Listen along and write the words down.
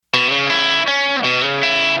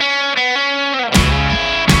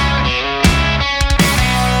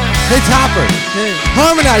Hey, Topper,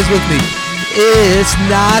 harmonize with me. It's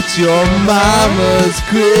not your mama's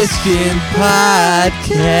Christian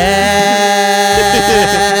podcast.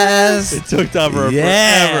 It took Topper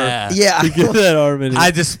Yeah. forever Yeah. to get that harmony.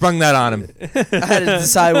 I just sprung that on him. I had to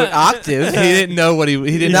decide what octave. He didn't know what he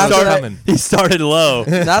didn't Not know it was that I- coming. He started low. Not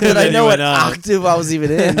that And I then know he what went on. octave I was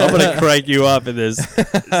even in. I'm going to crank you up in this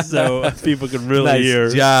so people can really hear.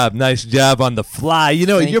 Nice job on the fly. You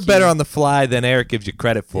know, Thank you're better you. on the fly than Eric gives you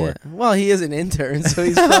credit for. Yeah. Well, he is an intern, so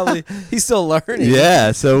he's still learning.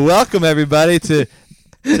 Yeah, so welcome everybody to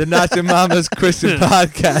Not Your Mama's Christian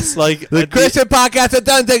Podcast. Like The Christian podcast that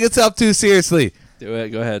doesn't take itself too seriously. Do it.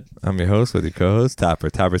 Go ahead. I'm your host with your co-host, Topper.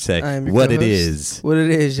 Topper say I am your what it co-host. is. What it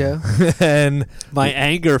is, yo. And My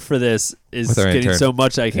anger for this is With our getting intern, so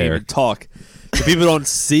much I can't even Eric. talk. If people don't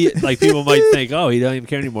see it, like people might think, oh, he doesn't even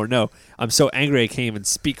care anymore. No, I'm so angry I can't even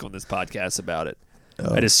speak on this podcast about it.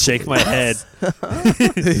 I just shake my head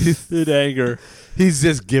in anger. he's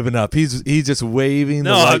just giving up. He's just waving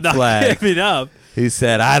No, the I'm white not flag. giving up. He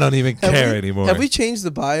said, I don't even care anymore. Have we changed the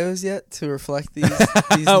bios yet to reflect these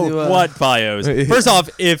Oh, new... what bios? First off,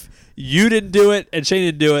 if you didn't do it and Shane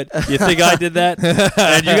didn't do it, you think I did that?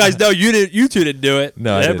 And you guys know you two didn't do it.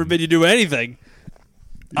 No, I never didn't. been you do anything.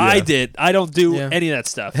 I Yeah. did. I don't do Yeah. any of that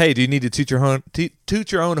stuff. Hey, do you need to toot your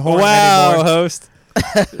own horn Wow, anymore? host.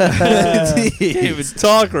 Can't even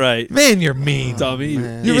talk right. Man, you're mean. Dummy.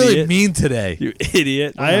 Man. You're idiot. really mean today. You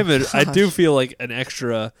idiot. Oh, I do gosh. feel like an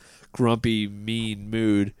extra grumpy, mean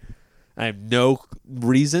mood. I have no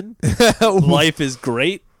reason. Life is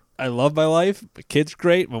great. I love my life. My kid's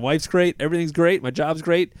great. My wife's great. Everything's great. My job's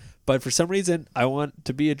great. But for some reason, I want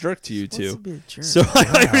to be a jerk to you Wants to two. be a jerk. So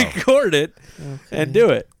I record it and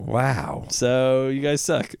do it. Wow. So you guys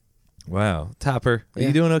suck. Wow. Topper, are Yeah.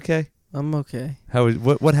 you doing okay? I'm okay.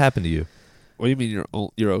 What happened to you? What do you mean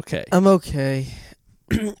you're okay? I'm okay.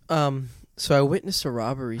 So I witnessed a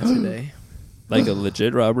robbery today. Like a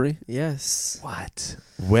legit robbery? Yes. What?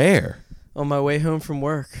 Where? On my way home from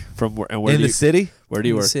work. From where? And where In do the you, city? where do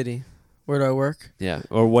you in the work? city. Where do I work? Yeah.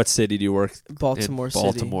 Or what city do you work? Baltimore in City.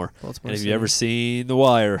 Baltimore. Baltimore And have City. you ever seen The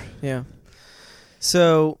Wire? Yeah.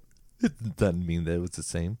 So It doesn't mean that it's the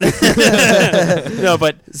same. No,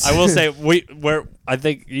 but I will say where I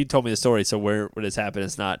think you told me the story. So where this happened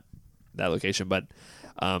is not that location, but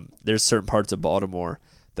there's certain parts of Baltimore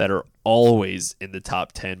that are always in the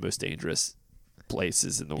top 10 most dangerous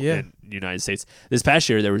places in the in United States. This past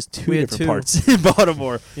year, there was two We had different two. parts in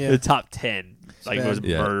Baltimore. Yeah. The top 10, like it was bad.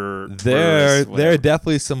 Yeah. murder. There murderous, are whatever.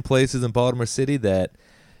 definitely some places in Baltimore City that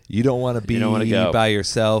you don't want to be You don't wanna go. by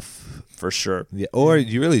yourself. for sure. Yeah, or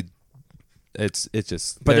you really it's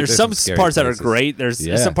just But there's some scary parts that are places. great. There's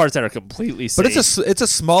Yeah. some parts that are completely safe. But it's a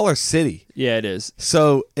smaller city. Yeah, it is.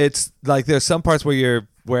 So it's like there's some parts where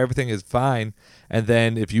everything is fine, and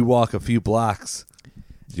then if you walk a few blocks,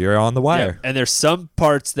 you're on the wire. Yeah. And there's some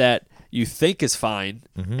parts that you think is fine,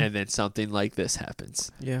 Mhm. and then something like this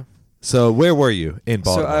happens. yeah. So where were you in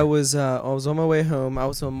Baltimore? So I was on my way home. I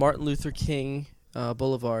was on Martin Luther King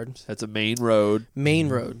Boulevard, That's a main road. main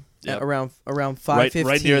road, Yep. at around Right, 5:15.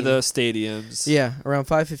 right near the stadiums. Yeah, around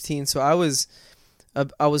 5:15. So I was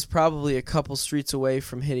probably a couple streets away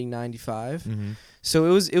from hitting 95. Mhm. So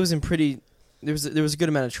it was in pretty. There was a good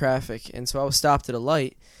amount of traffic, and so I was stopped at a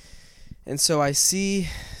light, and so I see.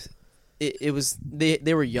 It was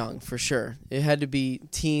they were young for sure. It had to be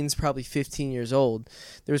teens, probably 15 years old.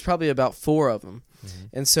 There was probably about 4 of them.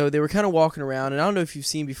 And so they were kind of walking around, and I don't know if you've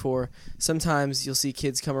seen before, sometimes you'll see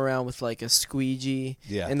kids come around with like a squeegee,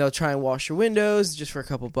 Yeah. and they'll try and wash your windows just for a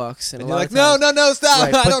couple bucks. And, And a you're lot like, of times, no, stop!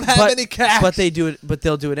 Right, I but- don't have but- any cash. but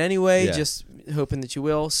they'll do it anyway, Yeah. just hoping that you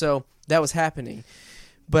will. So that was happening.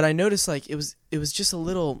 But I noticed like it was just a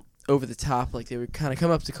little over the top. Like they would kind of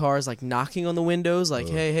come up to cars, like knocking on the windows, like,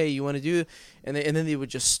 Ugh. hey, you want to do? And then they would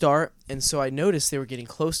just start. And so I noticed they were getting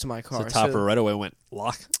close to my So car. Topper right away went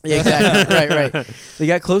lock. Yeah, exactly. right. They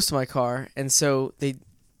got close to my car, and so they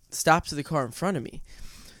stopped to the car in front of me,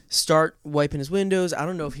 start wiping his windows. I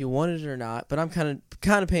don't know if he wanted it or not, but I'm kind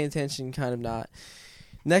of paying attention, kind of not.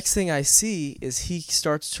 Next thing I see is he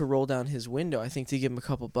starts to roll down his window, I think to give him a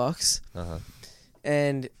couple bucks. Uh-huh.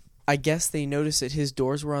 And I guess they noticed that his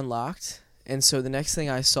doors were unlocked. And so the next thing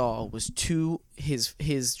I saw was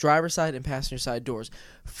his driver's side and passenger side doors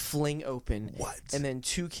fling open. What? And then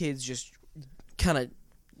 2 kids just kind of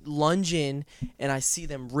lunge in, and I see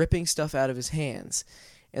them ripping stuff out of his hands.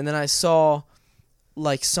 And then I saw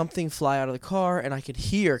like something fly out of the car, and I could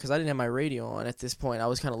hear, because I didn't have my radio on at this point, I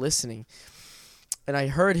was kind of listening, and I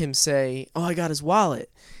heard him say, "Oh, I got his wallet."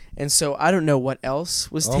 And so I don't know what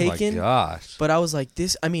else was taken. Oh my gosh. But I was like,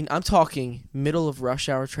 I'm talking middle of rush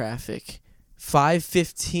hour traffic,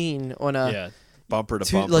 515 on a Yeah, bumper to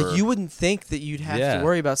two, bumper. like you wouldn't think that you'd have Yeah. to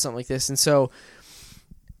worry about something like this. And so,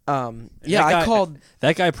 yeah, that I guy- called.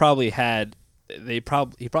 That guy probably had. He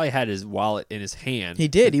probably had his wallet in his hand. He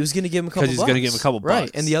did. He was going to give him a couple. 'Cause he's gonna give him a couple right?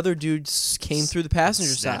 bucks. And the other dude came through the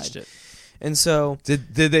passenger Snatched side, it. and so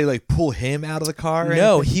Did they like pull him out of the car? or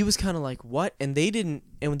no, anything? he was kind of like, what? And they didn't.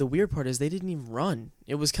 And the weird part is they didn't even run.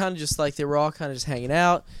 It was kind of just like they were all kind of just hanging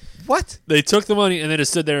out, What? They took the money and then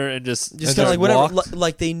just stood there and just. just And kind of just like whatever. walked?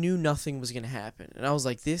 Like they knew nothing was going to happen. And I was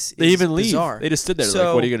like, this They is even leave. bizarre. They just stood there like,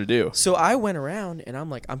 So- what are you gonna do? So I went around and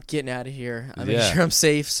I'm like, I'm getting out of here. I make Yeah. sure I'm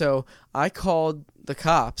safe. So I called the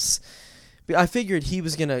cops. I figured he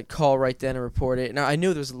was gonna call right then and report it. Now I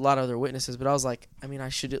knew there was a lot of other witnesses, but I was like, I mean, I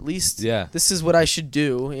should at least. Yeah. This is what I should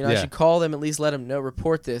do. You know, I Yeah. should call them, at least let them know,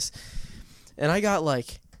 report this. And I got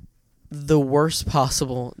like the worst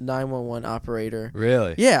possible 911 operator.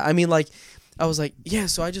 Really? Yeah, I mean, like, I was like, yeah,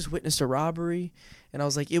 so I just witnessed a robbery, and I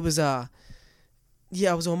was like, it was yeah,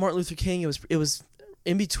 I was on Martin Luther King. It was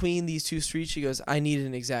in between these two streets. She goes, I needed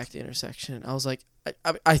an exact intersection. I was like,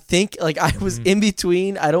 I think like I was in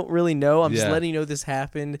between. I don't really know. I'm just Yeah. letting you know this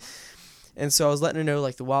happened, and so I was letting her know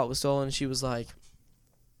like the wallet was stolen. And she was like,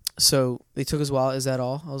 so they took his wallet. Is that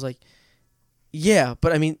all? I was like, yeah,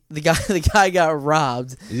 but I mean, the guy got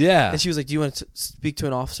robbed. Yeah. And she was like, do you want to speak to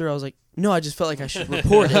an officer? I was like, no, I just felt like I should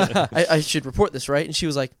report it. I should report this, right? And she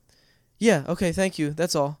was like, yeah, okay, thank you.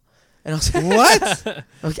 That's all. And I was like, What?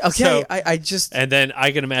 okay, So- I just... And then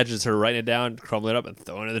I can imagine it's her writing it down, crumbling it up, and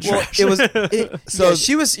throwing it in the Well, trash. it was... So-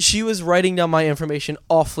 yeah, she was writing down my information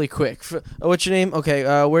awfully quick. What's your name? Okay,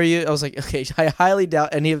 where are you? I was like, okay, I highly doubt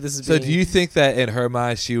any of this is So being... do you think that in her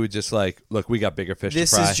mind she would just like, look, we got bigger fish This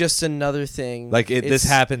to fry? is just another thing. like this It's-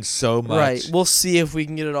 happens so much. Right. We'll see if we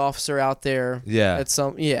can get an officer out there Yeah. at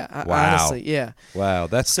some... Yeah, Wow. honestly, yeah. Wow,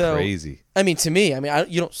 that's So- crazy. I mean, to me, I mean,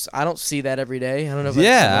 I don't see that every day. I don't know if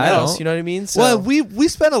Yeah, anyone I else, don't. you know what I mean? So, Well, we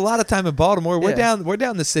spend a lot of time in Baltimore. We're Yeah.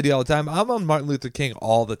 down the city all the time. I'm on Martin Luther King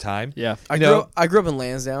all the time. yeah. I you know- grew up in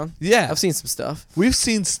Lansdowne. Yeah. I've seen some stuff. We've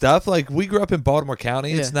seen stuff like we grew up in Baltimore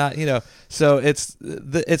County. It's Yeah. not, so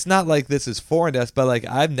it's not like this is foreign to us, but like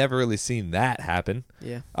I've never really seen that happen.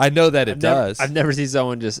 Yeah. I know that it does. I've never seen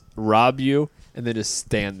someone just rob you and then just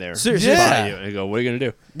stand there Seriously. Yeah. by you and go, what are you going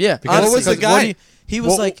to do? Yeah. Because honestly, what was the because what guy- he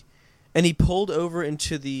was what- like, and he pulled over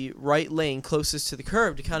into the right lane closest to the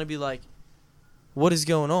curb to kind of be like, what is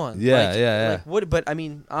going on? Yeah, Like- yeah. Like what? But I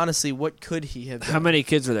mean, honestly, what could he have done? How many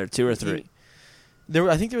kids were there? 2 or 3?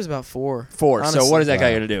 I think there was about 4. 4. So what is that guy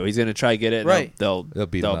Wow. going to do? He's going to try to get it. And Right. They'll They'll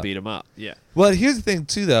beat him up. beat him up. Yeah. Well, here's the thing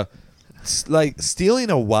too, though. Like stealing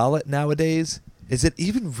a wallet nowadays, is it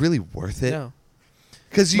even really worth it? No.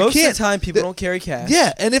 Because you Most can't. of the time, people the- don't carry cash.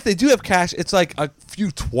 Yeah, and if they do have cash, it's like a few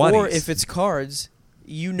 20s. Or if it's cards,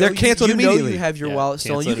 you know They're canceled you know immediately. you have your Yeah, wallet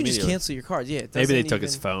stolen. You cancel it can just immediately. cancel your cards. Yeah. it Maybe they doesn't took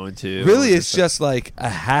his even- phone too. really, or it's something. just like a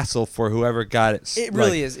hassle for whoever got it. It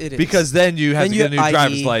really is. It is. Because then you have Then to you get a new ID,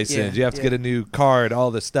 driver's license, yeah, you have to yeah. get a new card,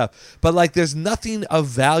 all this stuff. But like, there's nothing of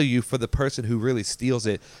value for the person who really steals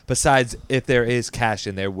it, besides if there is cash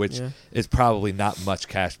in there, which Yeah. is probably not much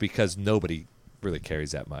cash because nobody really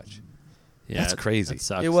carries that much. yeah, that's crazy. That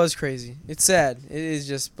sucks. It was crazy. It's sad. It is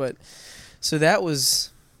just, but so that was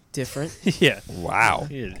different. yeah. Wow.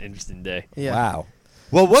 He had an interesting day. Yeah. Wow.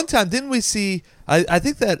 Well, one time, didn't we see? I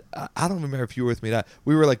think that I don't remember if you were with me or not.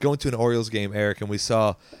 We were like going to an Orioles game, Eric, and we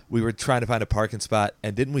were trying to find a parking spot,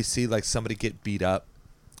 and didn't we see like somebody get beat up?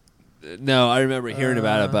 No, I remember hearing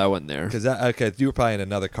about it, but I wasn't there. Because okay, you were probably in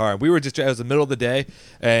another car. And we were it was the middle of the day,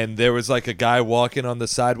 and there was like a guy walking on the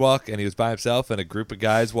sidewalk, and he was by himself, and a group of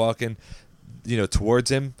guys walking,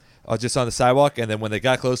 towards him, just on the sidewalk. And then when they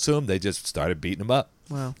got close to him, they just started beating him up.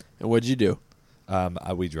 Wow. And what'd you do?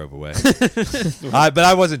 We drove away, but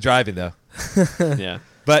I wasn't driving though. Yeah.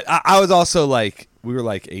 But I was also like, we were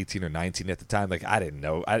like 18 or 19 at the time. Like I didn't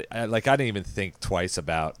know. I didn't even think twice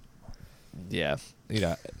about, Yeah.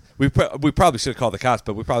 we probably should have called the cops,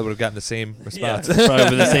 but we probably would have gotten the same Yeah. response. Probably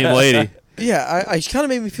been the same lady. Yeah, I kind of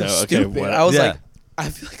made me feel No, okay, stupid. what- I was Yeah. like, I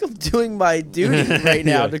feel like I'm doing my duty right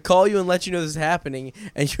now Yeah. to call you and let you know this is happening,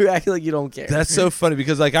 and you're acting like you don't care. That's so funny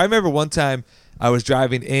because like I remember one time I was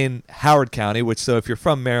driving in Howard County, which so if you're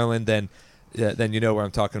from Maryland, then you know where I'm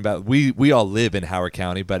talking about. We all live in Howard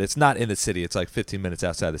County, but it's not in the city. It's like 15 minutes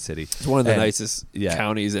outside the city. It's one of the And- nicest yeah.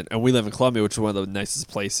 counties, and we live in Columbia, which is one of the nicest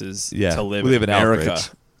places Yeah, to live we live in America. Elkridge.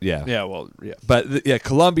 Yeah. Yeah, well, yeah. But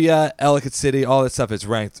Columbia, Ellicott City, all that stuff is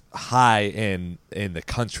ranked high in the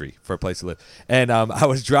country for a place to live. And I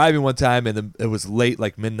was driving one time, and it was late,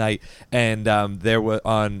 like midnight, and there was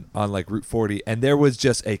on like Route 40, and there was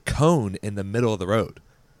just a cone in the middle of the road,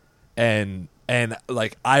 and and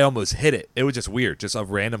like I almost hit it. It was just weird, just a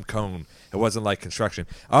random cone. It wasn't like construction.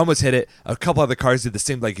 I almost hit it. A couple other cars did the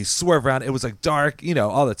same. Like you swerve around. It was like dark,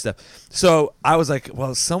 all that stuff. So I was like,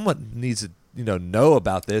 well, someone needs to know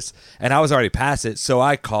about this, and I was already past it. So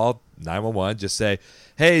I called 911, just say,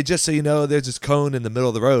 hey, just so you know, there's this cone in the middle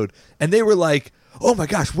of the road, and they were like, oh my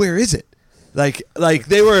gosh, where is it? Like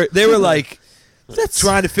they were like. That's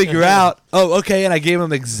trying to figure out. Oh, okay, and I gave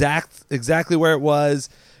them exactly where it was.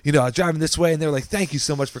 I was driving this way, and they were like, "Thank you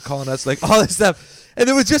so much for calling us." Like all this stuff, and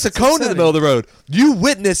there was just a cone in the middle of the road. You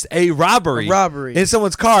witnessed a robbery in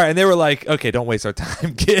someone's car, and they were like, "Okay, don't waste our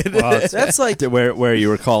time, kid." Well, that's like where you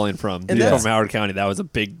were calling from. And From Howard County. That was a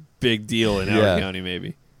big deal in Howard County,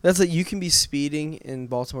 maybe. That's like you can be speeding in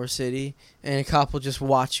Baltimore City, and a cop will just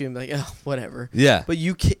watch you and be like, "Oh, whatever." Yeah. But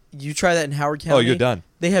you try that in Howard County. Oh, you're done.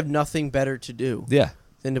 They have nothing better to do. Yeah.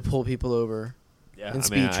 Than to pull people over. Yeah, and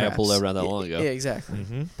speed traps. I pulled over not that long ago. Yeah, exactly.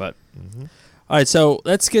 Mm-hmm. But all right, so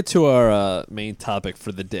let's get to our main topic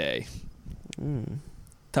for the day.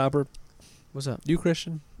 Topper, what's up? You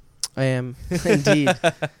Christian? I am indeed.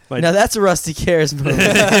 Now that's a Rusty Cares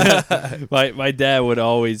moment. my dad would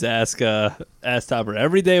always ask Topper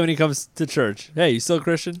every day when he comes to church, "Hey, you still a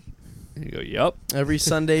Christian?" And you go, "Yep." Every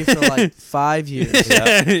Sunday for like 5 years.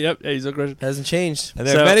 Yep. Hey, you still a Christian? Hasn't changed. And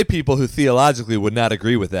there are many people who theologically would not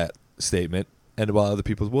agree with that statement, and while other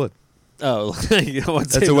people would. Oh,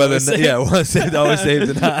 that's a whether one saved always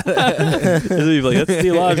saved or not. Like, that's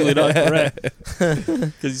theologically not correct.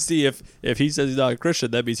 Because you see, if he says he's not a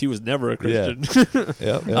Christian, that means he was never a Christian.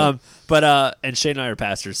 Yeah. But and Shane and I are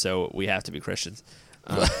pastors, so we have to be Christians.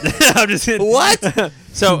 I'm just kidding. What?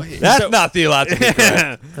 So that's not theologically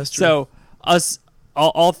correct. That's true. So us,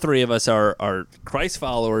 all three of us are Christ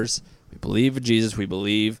followers. We believe in Jesus. We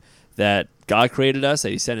believe that God created us,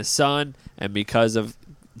 that He sent His Son, and because of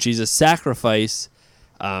Jesus' sacrifice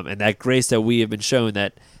and that grace that we have been shown,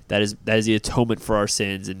 that is the atonement for our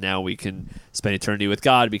sins, and now we can spend eternity with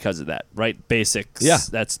God because of that. Right? Basics. Yeah.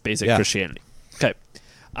 That's basic Christianity. Okay.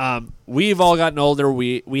 We've all gotten older.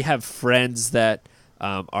 We have friends that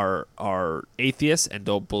are atheists and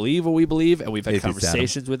don't believe what we believe, and we've had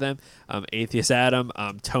conversations with them. Atheist Adam,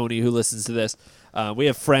 Tony, who listens to this. We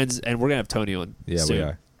have friends, and we're gonna have Tony on. Yeah, soon. we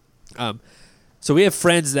are. So we have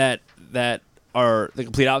friends that are the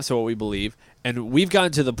complete opposite of what we believe, and we've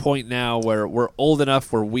gotten to the point now where we're old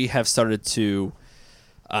enough where we have started to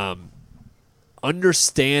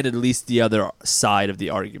understand at least the other side of the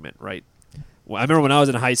argument. Right? Well, I remember when I was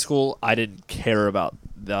in high school, I didn't care about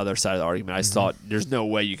the other side of the argument. I thought there's no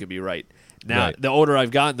way you could be right. Now, the older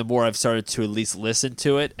I've gotten, the more I've started to at least listen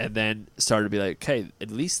to it, and then started to be like, okay, at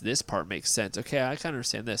least this part makes sense. Okay, I kind of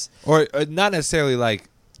understand this. Or not necessarily like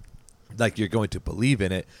you're going to believe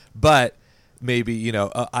in it, but maybe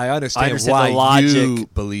I understand why the logic, you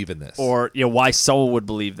believe in this, or why someone would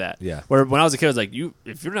believe that. Yeah. Where when I was a kid, I was like,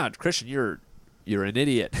 if you're not Christian, you're an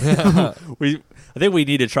idiot. I think we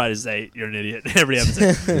need to try to say you're an idiot every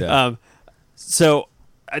episode. Yeah.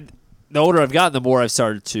 The older I've gotten, the more I've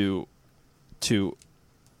started to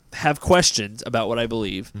have questions about what I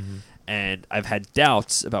believe, and I've had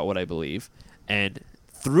doubts about what I believe, and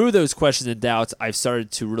through those questions and doubts, I've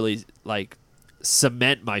started to really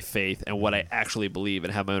cement my faith and what I actually believe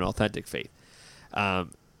and have my own authentic faith.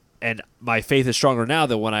 And my faith is stronger now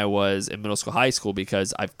than when I was in middle school, high school,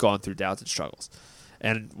 because I've gone through doubts and struggles.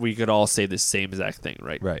 And we could all say the same exact thing,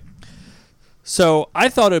 right? Right. So I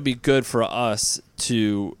thought it would be good for us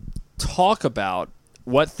to talk about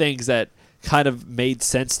what things that kind of made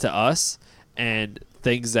sense to us and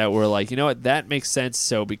things that were like, what, that makes sense.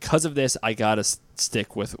 So because of this, I got to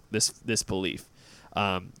stick with this belief.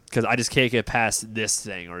 Because I just can't get past this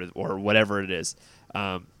thing or whatever it is.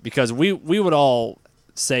 Because we would all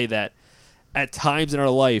say that at times in our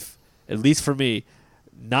life, at least for me,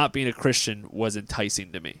 not being a Christian was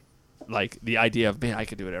enticing to me. Like the idea of, man, I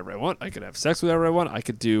could do whatever I want. I could have sex with whoever I want. I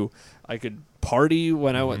could party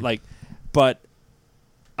when I want. But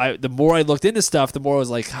the more I looked into stuff, the more I was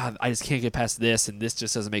like, God, I just can't get past this, and this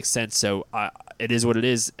just doesn't make sense. So it is what it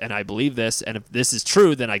is, and I believe this. And if this is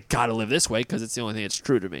true, then I got to live this way because it's the only thing that's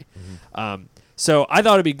true to me. So I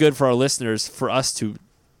thought it'd be good for our listeners for us to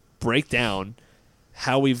break down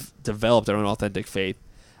how we've developed our own authentic faith.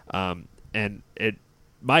 And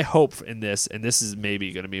my hope in this, and this is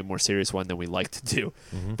maybe going to be a more serious one than we like to do,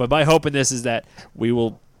 but my hope in this is that we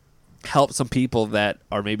will help some people that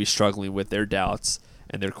are maybe struggling with their doubts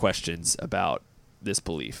and their questions about this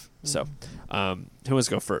belief. So, who wants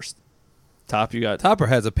to go first? Top, you got Topper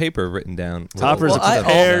has a paper written down. Topper's Well, a I-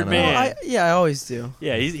 prepared oh, man. I always do.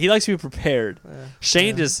 Yeah, he likes to be prepared. Yeah. Shane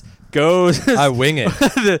Yeah. just goes. I wing it.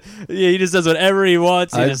 He just does whatever he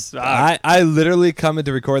wants. He just, I literally come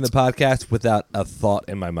into recording the podcast without a thought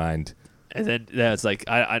in my mind. and then it's like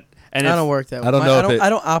I don't work that way. I don't know if I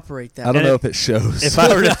don't operate that I don't way. know if it shows. if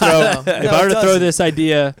I were to throw No, if no, I were it to throw doesn't. this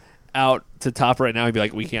idea out to Topper right now, he'd be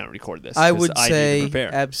like, "We can't record this." I 'cause would need to say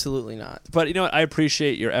prepare. absolutely not. But you know what? I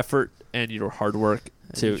appreciate your effort and your hard work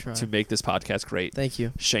You to try. make this podcast great. Thank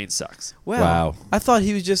you. Shane sucks. Wow. I thought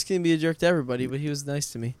he was just going to be a jerk to everybody, but he was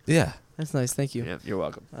nice to me. Yeah. That's nice. Thank you. Yeah, you're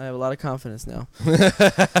welcome. I have a lot of confidence now.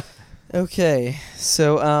 Okay,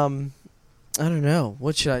 so I don't know.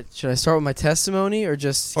 What should I start with my testimony or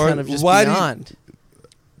just Or kind of just why do you- beyond?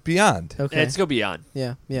 Beyond. Okay. Let's go beyond.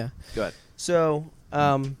 Yeah. Go ahead. So,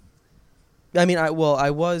 I mean, I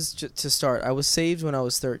was to start. I was saved when I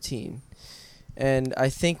was 13, and I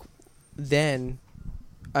think then,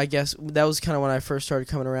 I guess that was kind of when I first started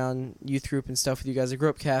coming around youth group and stuff with you guys. I grew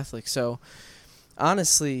up Catholic, so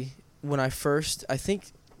honestly, when the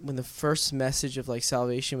first message of like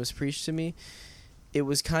salvation was preached to me, it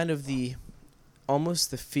was kind of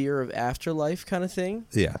almost the fear of afterlife kind of thing,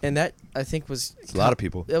 Yeah. and that I think was It's a lot of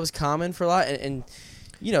people. that was common for a lot, and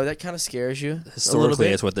you know that kind of scares you a little Historically,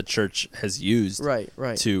 bit. it's what the church has used Right.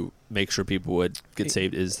 to make sure people would get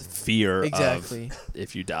saved is fear Exactly. of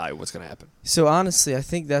if you die, what's going to happen. So honestly, I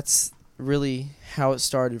think that's really how it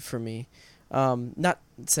started for me. Not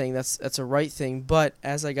saying that's a right thing, but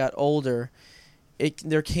as I got older,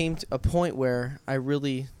 there came to a point where I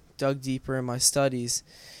really dug deeper in my studies,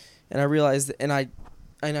 and I realized that, and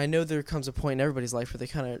I know there comes a point in everybody's life where they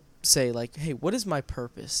kind of say like, "Hey, what is my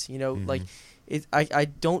purpose?" You know, like I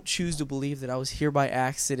don't choose to believe that I was here by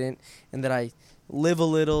accident and that I live a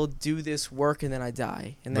little, do this work, and then I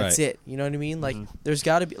die, and that's Right. it. You know what I mean? Like, Mhm. there's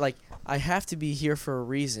got to be, like, I have to be here for a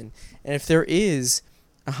reason. And if there is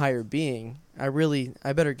a higher being, I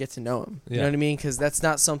better get to know him. You Yeah. know what I mean? Because that's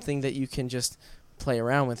not something that you can just play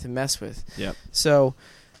around with and mess with. Yep. So,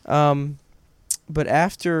 but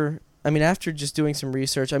after just doing some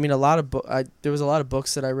research, I mean, there was a lot of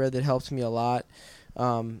books that I read that helped me a lot.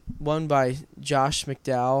 One by Josh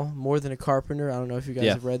McDowell, More Than a Carpenter. I don't know if you guys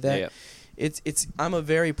have read that. Yeah. I'm a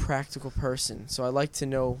very practical person, so I like to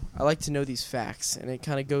know these facts, and it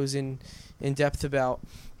kind of goes in depth about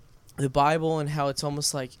the Bible and how it's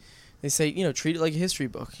almost like they say, you know, treat it like a history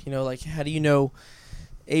book. You know, like, how do you know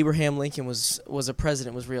Abraham Lincoln was a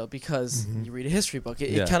president, was real? Because you read a history book.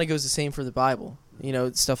 It kind of goes the same for the Bible, you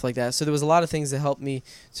know, stuff like that. So there was a lot of things that helped me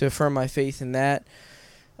to affirm my faith in that.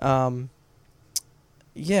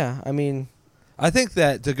 Yeah, I mean, I think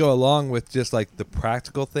that to go along with just like the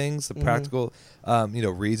practical things, the Mhm. practical,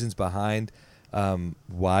 reasons behind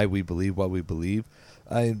why we believe what we believe.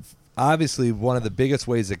 Obviously, one of the biggest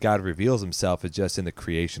ways that God reveals himself is just in the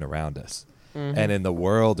creation around us and in the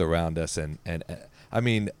world around us. And I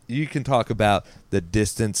mean, you can talk about the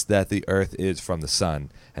distance that the earth is from the sun,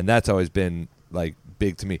 and that's always been like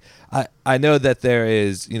big to me. I know that there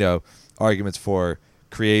is, arguments for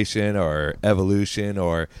creation or evolution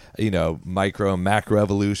or, micro and macro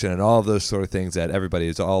evolution and all of those sort of things that everybody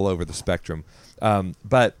is all over the spectrum.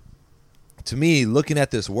 But to me, looking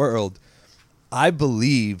at this world, I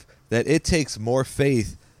believe that it takes more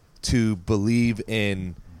faith to believe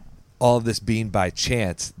in all of this being by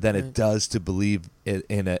chance than it does to believe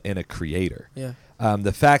in a creator. Yeah.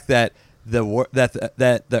 The fact that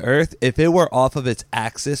the earth, if it were off of its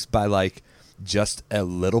axis by like just a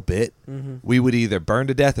little bit, we would either burn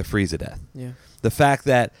to death or freeze to death. Yeah. The fact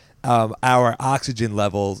that our oxygen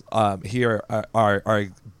levels here are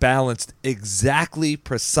balanced exactly,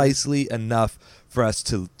 precisely enough for us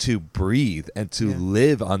to breathe and to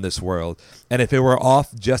live on this world. And if it were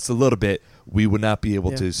off just a little bit, we would not be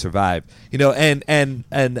able to survive. And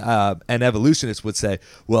evolutionists would say,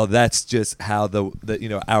 well, that's just how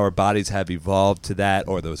the our bodies have evolved to that,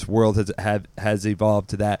 or this world has evolved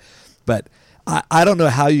to that. But I don't know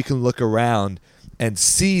how you can look around and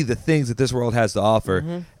see the things that this world has to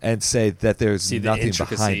offer and say that there's nothing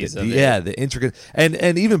behind it. The intricate,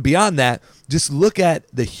 and even beyond that, just look at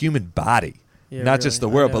the human body. Yeah, Not just the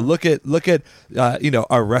world, but look at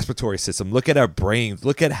our respiratory system. Look at our brains.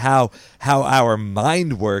 Look at how our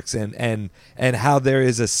mind works, and how there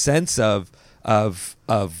is a sense of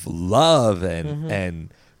love and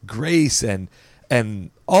grace and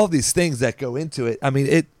all these things that go into it. I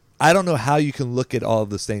mean, I don't know how you can look at all of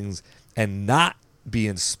those things and not be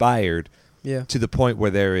inspired to the point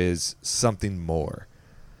where there is something more.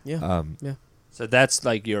 Yeah. So that's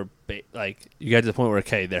like you get to the point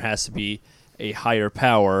where there has to be a higher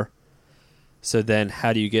power. So then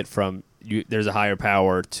how do you get from there's a higher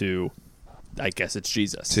power to, I guess it's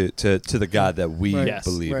Jesus. to the God that we Right. Yes.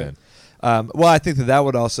 believe Right. in. Well, I think that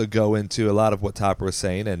would also go into a lot of what Topper was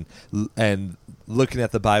saying, and looking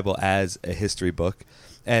at the Bible as a history book,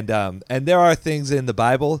 and there are things in the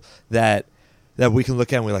Bible that we can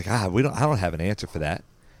look at and we're like, I don't have an answer for that.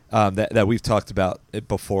 That we've talked about it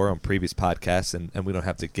before on previous podcasts, and we don't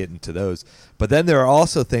have to get into those. But then there are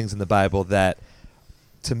also things in the Bible that,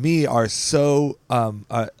 to me, are so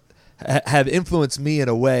have influenced me in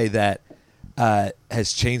a way that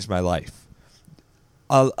has changed my life.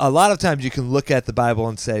 A lot of times you can look at the Bible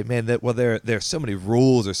and say, man, there are so many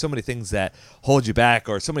rules or so many things that hold you back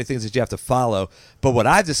or so many things that you have to follow. But what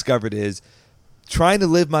I've discovered is trying to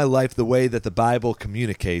live my life the way that the Bible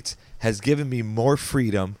communicates has given me more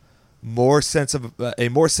freedom, a more sense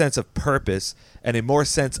of purpose, and a more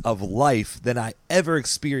sense of life than I ever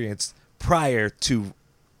experienced prior to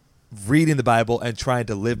reading the Bible and trying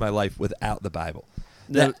to live my life without the Bible.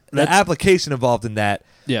 The application involved in that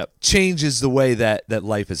Yeah. changes the way that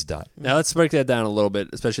life is done. Now let's break that down a little bit,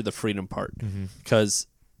 especially the freedom part, Mm-hmm. because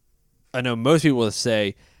I know most people will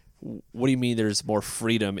say, "What do you mean there's more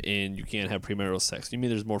freedom in you can't have premarital sex? You mean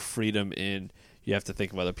there's more freedom in you have to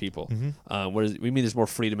think of other people? Mm-hmm. We mean there's more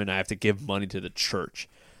freedom in I have to give money to the church?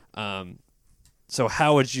 So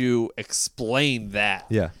how would you explain that?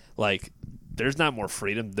 Yeah. Like, there's not more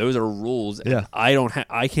freedom; those are rules. And Yeah.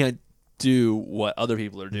 I can't do what other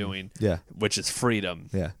people are doing. Yeah. Which is freedom.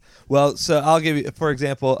 Yeah. Well, so I'll give you, for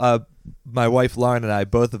example, my wife Lauren and I,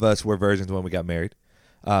 both of us were virgins when we got married.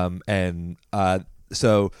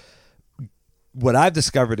 So what I've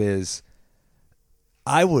discovered is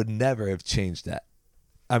I would never have changed that.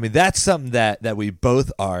 I mean, that's something that we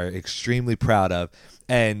both are extremely proud of.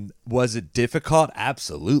 And was it difficult?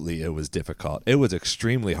 Absolutely, it was difficult. It was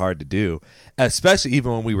extremely hard to do, especially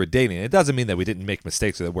even when we were dating. It doesn't mean that we didn't make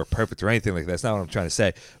mistakes or that we're perfect or anything like that. That's not what I'm trying to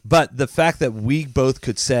say. But the fact that we both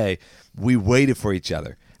could say we waited for each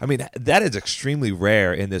other. I mean, that is extremely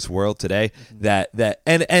rare in this world today. And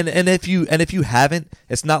if you haven't,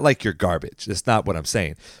 it's not like you're garbage. That's not what I'm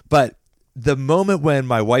saying. But the moment when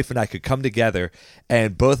my wife and I could come together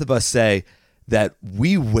and both of us say that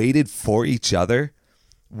we waited for each other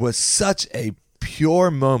was such a pure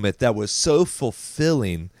moment that was so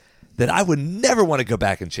fulfilling that I would never want to go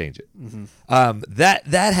back and change it.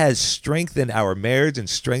 That has strengthened our marriage and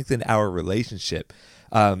strengthened our relationship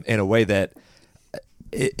in a way that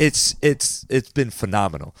it's been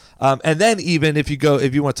phenomenal. And then even if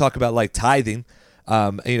you want to talk about like tithing,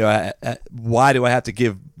 why do I have to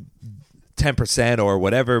give 10% or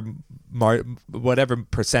whatever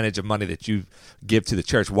percentage of money that you give to the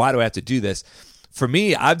church? Why do I have to do this? For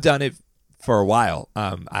me, I've done it for a while.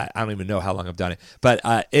 I don't even know how long I've done it, but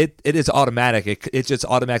it is automatic. It just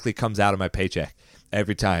automatically comes out of my paycheck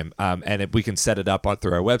every time, and we can set it up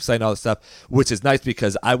through our website and all this stuff, which is nice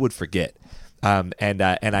because I would forget, and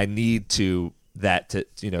I need that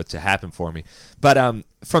to happen for me. But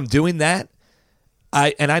from doing that,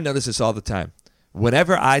 I notice this all the time.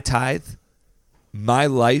 Whenever I tithe, my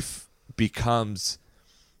life becomes,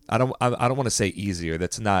 I don't want to say easier.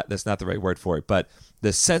 That's not the right word for it. But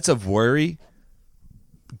the sense of worry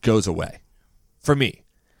goes away for me.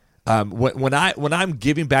 When I'm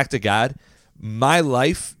giving back to God, my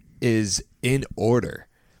life is in order.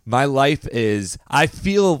 My life is, I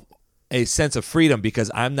feel a sense of freedom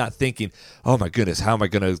because I'm not thinking, oh my goodness, how am I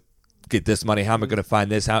going to get this money? How am I going to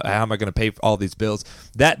find this? How am I going to pay for all these bills?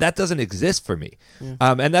 That doesn't exist for me.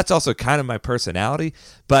 And that's also kind of my personality.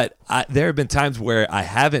 But there have been times where I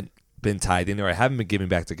haven't been tithing or I haven't been giving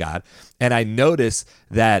back to God. And I notice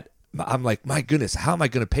that I'm like, my goodness, how am I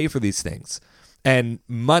going to pay for these things? And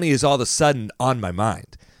money is all of a sudden on my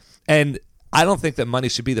mind. And I don't think that money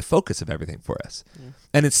should be the focus of everything for us.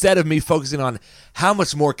 And instead of me focusing on how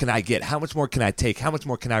much more can I get, how much more can I take, how much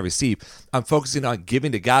more can I receive, I'm focusing on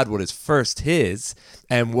giving to God what is first His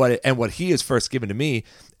and what He has first given to me.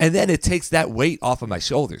 And then it takes that weight off of my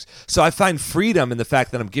shoulders. So I find freedom in the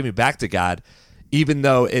fact that I'm giving back to God, even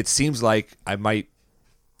though it seems like I might,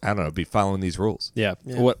 I don't know, be following these rules. Yeah.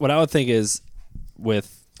 What I would think is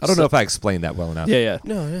I don't know if I explained that well enough. Yeah.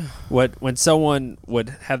 No, yeah. When someone would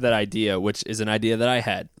have that idea, which is an idea that I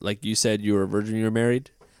had, like you said, you were a virgin, you were married.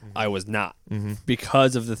 I was not,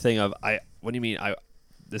 because of the thing of what do you mean?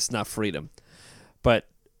 This is not freedom, but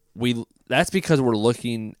that's because we're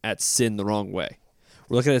looking at sin the wrong way.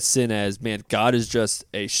 We're looking at sin as, man, God is just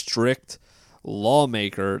a strict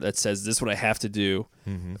lawmaker that says this is what I have to do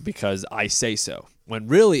because I say so. When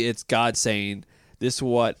really it's God saying, this is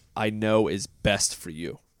what I know is best for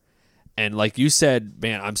you. And like you said,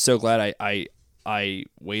 man, I'm so glad I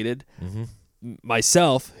waited.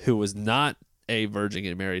 myself, who was not a virgin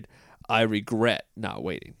getting married, I regret not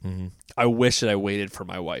waiting. Mm-hmm. I wish that I waited for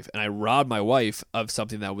my wife, and I robbed my wife of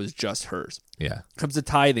something that was just hers. Yeah. Comes to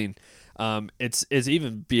tithing, it's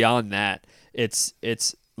even beyond that. It's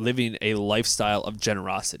living a lifestyle of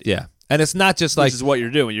generosity. Yeah. And it's not just like, Which is what you're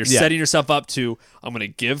doing. You're Yeah. setting yourself up to, I'm going to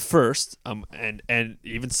give first, and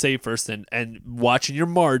even save first, and watching your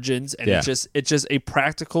margins. And Yeah. it's just a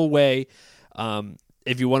practical way,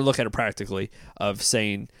 if you want to look at it practically, of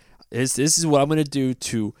saying, this is what I'm going to do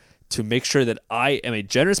to make sure that I am a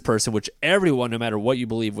generous person, which everyone, no matter what you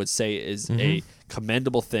believe, would say is a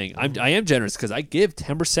commendable thing. I am generous because I give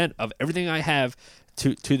 10% of everything I have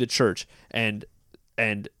to the church, and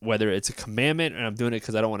whether it's a commandment and I'm doing it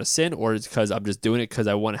because I don't want to sin, or it's because I'm just doing it because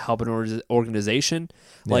I want to help an organization.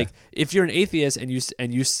 Yeah. Like if you're an atheist and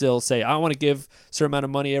you still say, I want to give a certain amount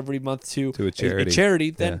of money every month to a charity,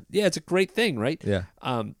 then yeah, it's a great thing, right? yeah.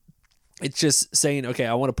 It's just saying, okay,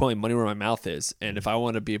 I want to put my money where my mouth is. And if I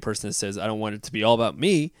want to be a person that says, I don't want it to be all about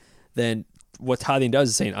me, then what tithing does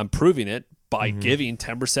is saying, I'm proving it by giving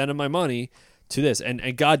 10% of my money to this.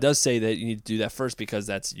 And God does say that you need to do that first, because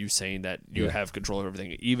that's you saying that you have control of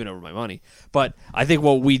everything, even over my money. But I think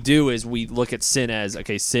what we do is we look at sin as,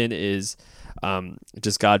 okay, sin is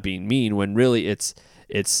just God being mean, when really it's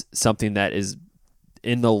something that is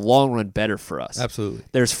in the long run better for us. Absolutely.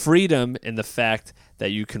 There's freedom in the fact that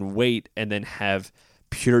you can wait and then have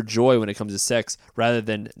pure joy when it comes to sex, rather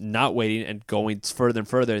than not waiting and going further and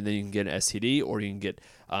further, and then you can get an STD, or you can get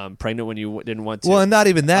pregnant when you didn't want to. Well, and not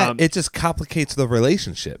even that. It just complicates the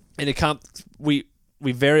relationship. And we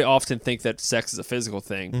very often think that sex is a physical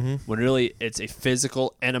thing, when really it's a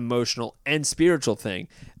physical and emotional and spiritual thing.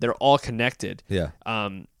 They're all connected. Yeah.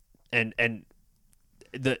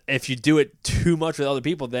 If you do it too much with other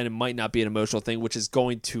people, then it might not be an emotional thing, which is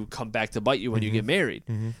going to come back to bite you when you get married.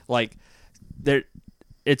 Like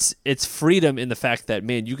it's freedom in the fact that,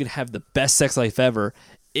 man, you can have the best sex life ever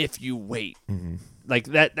if you wait. Like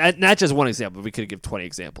that not just one example. We could give 20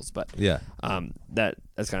 examples, but Yeah.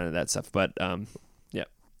 that's kind of that stuff. But yeah.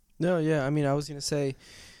 No, yeah. I mean, I was gonna say,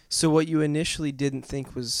 so what you initially didn't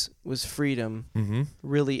think was freedom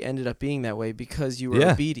really ended up being that way because you were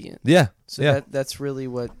obedient. Yeah. So yeah. that's really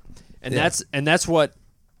what. And that's what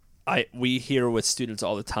we hear with students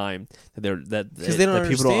all the time, that Because they don't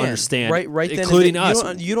people don't understand, right then, including and us.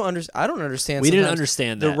 then, you don't understand. I don't understand. We didn't sometimes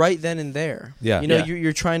understand the that. right then and there. Yeah. You know, Yeah.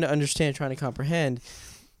 you're trying to understand, trying to comprehend,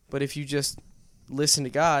 but if you just listen to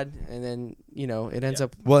God, and then it ends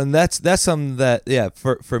up. Well, and that's something that,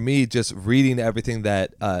 for me, just reading everything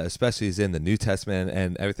that especially is in the New Testament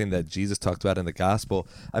and everything that Jesus talked about in the gospel.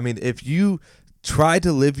 I mean, if you try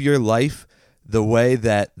to live your life the way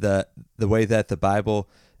that the Bible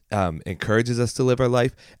encourages us to live our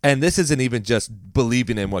life, and this isn't even just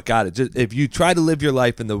believing in what God is. Just, if you try to live your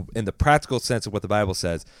life in the practical sense of what the Bible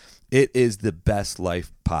says, it is the best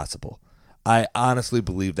life possible. I honestly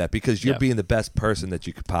believe that, because you're being the best person that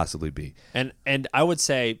you could possibly be. And I would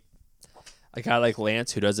say a guy like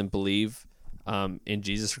Lance, who doesn't believe in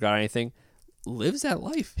Jesus or God or anything, lives that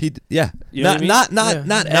life. You know what I mean?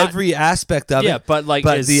 Not every aspect of it. but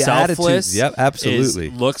is the selfless. attitude. Yep, absolutely.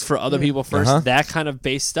 Looks for other people first. That kind of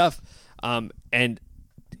base stuff. And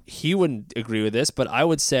he wouldn't agree with this, but I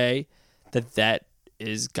would say that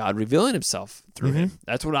is God revealing himself through him.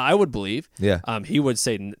 That's what I would believe. Yeah. He would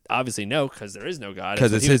say obviously no, because there is no God. Because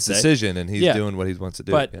That's it's what he his would say. decision, and he's doing what he wants to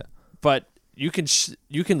do. But you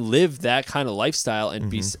can live that kind of lifestyle and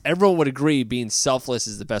be. Everyone would agree being selfless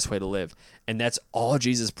is the best way to live, and that's all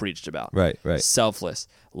Jesus preached about. Right. Selfless,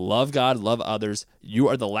 love God, love others. You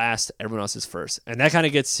are the last. Everyone else is first, and that kind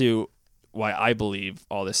of gets to why I believe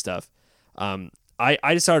all this stuff. I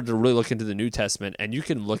just started to really look into the New Testament, and you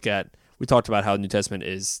can look at. We talked about how the New Testament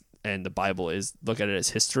is and the Bible is. Look at it as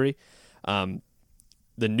history. The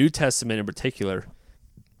New Testament in particular,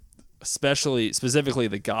 specifically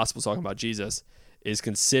the Gospel talking about Jesus, is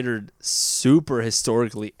considered super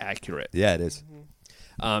historically accurate. Yeah, it is.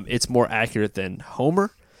 It's more accurate than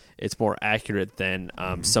Homer. It's more accurate than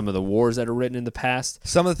some of the wars that are written in the past.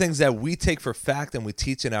 Some of the things that we take for fact and we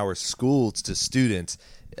teach in our schools to students,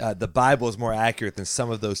 the Bible is more accurate than some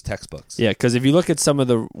of those textbooks. Yeah, because if you look at some of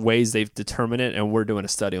the ways they've determined it, and we're doing a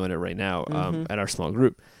study on it right now at our small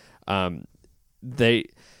group, they've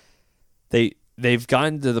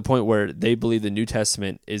gotten to the point where they believe the New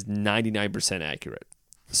Testament is 99% accurate.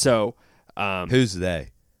 So, Who's they?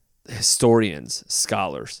 Historians,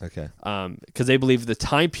 scholars. Okay. Because they believe the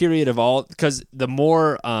time period of all, because the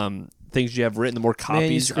more things you have written, the more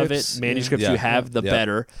copies of it, manuscripts you have, the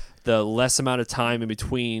better. The less amount of time in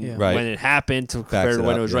between when it happened to compare to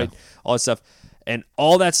when it was right, all that stuff. And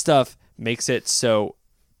all that stuff makes it so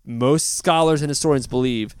most scholars and historians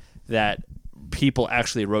believe that people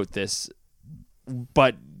actually wrote this.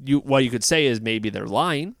 But what you could say is maybe they're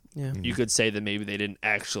lying. Yeah. You could say that maybe they didn't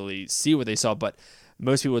actually see what they saw, but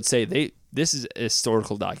most people would say this is a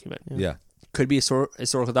historical document. Yeah. Could be a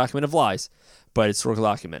historical document of lies, but it's a historical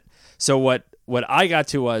document. So what I got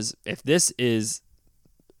to was, if this is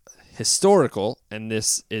historical and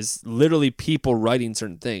this is literally people writing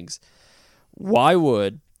certain things, why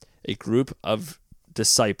would a group of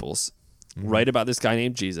disciples write about this guy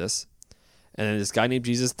named Jesus, and then this guy named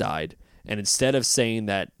Jesus died, and instead of saying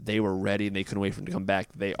that they were ready and they couldn't wait for him to come back,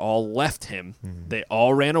 they all left him. They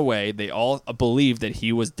all ran away. They all believed that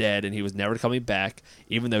he was dead and he was never coming back,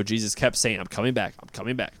 even though Jesus kept saying, I'm coming back, I'm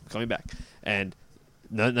coming back, I'm coming back. And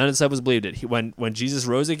none of the disciples believed it. When Jesus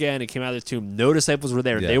rose again and came out of the tomb, no disciples were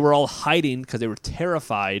there. Yeah. They were all hiding because they were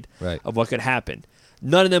terrified Right. of what could happen.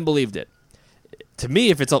 None of them believed it. To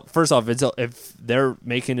me, if they're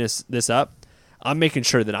making this up, I'm making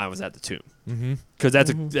sure that I was at the tomb, because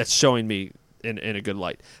that's showing me in a good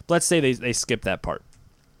light. But let's say they skip that part.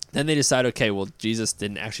 Then they decide, okay, well, Jesus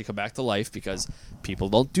didn't actually come back to life because people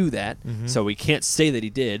don't do that, so we can't say that he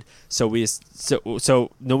did. So we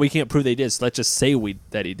can't prove they did. So let's just say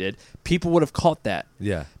that he did. People would have caught that,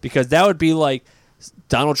 Yeah. because that would be like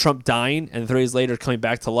Donald Trump dying and 3 days later coming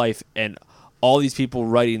back to life, and all these people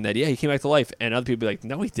writing that, yeah, he came back to life, and other people be like,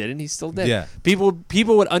 no, he didn't, he's still dead. Yeah.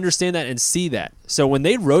 People would understand that and see that. So when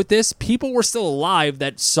they wrote this, people were still alive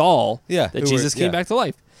that saw Yeah, that who Jesus were- came yeah. back to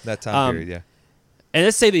life. That time period, yeah. And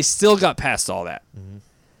let's say they still got past all that.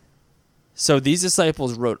 So these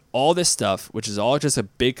disciples wrote all this stuff, which is all just a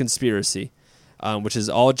big conspiracy, which is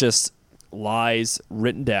all just lies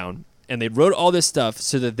written down. And they wrote all this stuff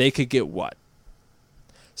so that they could get what?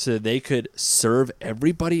 So that they could serve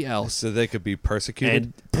everybody else So they could be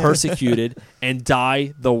persecuted. and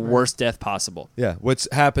die the worst death possible. Yeah, which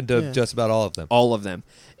happened to Yeah. just about all of them. All of them.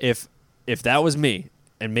 If that was me,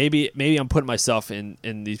 and maybe I'm putting myself in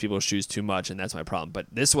these people's shoes too much, and that's my problem, but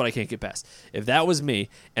this is what I can't get past. If that was me,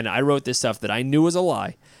 and I wrote this stuff that I knew was a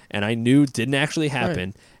lie, and I knew didn't actually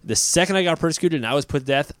happen, the second I got persecuted and I was put to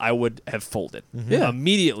death, I would have folded Yeah.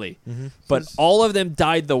 immediately. But all of them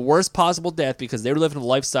died the worst possible death because they were living a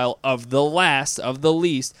lifestyle of the last, of the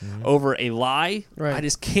least, over a lie. Right. I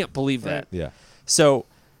just can't believe that. Yeah. So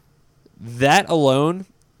that alone,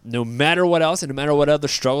 no matter what else, and no matter what other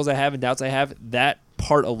struggles I have and doubts I have, that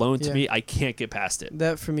part alone to Yeah. me, I can't get past it.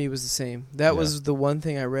 That for me was the same. That Yeah. was the one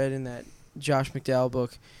thing I read in that Josh McDowell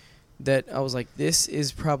book that I was like, this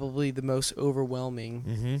is probably the most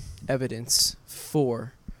overwhelming evidence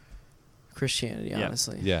for Christianity, Yeah.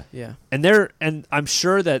 honestly. Yeah. Yeah. And I'm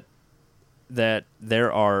sure that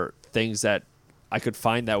there are things that I could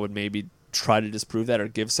find that would maybe try to disprove that or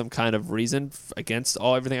give some kind of reason against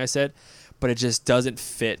everything I said, but it just doesn't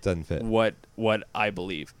fit. Doesn't fit. what I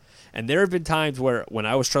believe. And there have been times where when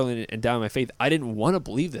I was struggling and down in my faith, I didn't want to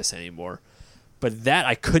believe this anymore. But that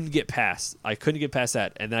I couldn't get past. I couldn't get past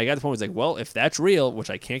that. And then I got to the point where I was like, well, if that's real, which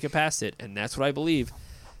I can't get past it, and that's what I believe,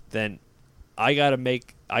 then I gotta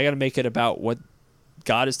make it about what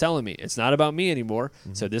God is telling me. It's not about me anymore.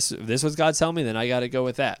 So if this was God telling me, then I gotta go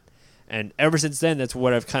with that. And ever since then, that's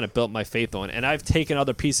what I've kind of built my faith on. And I've taken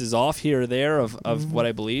other pieces off here or there of what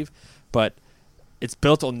I believe, but it's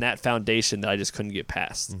built on that foundation that I just couldn't get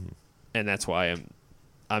past. And that's why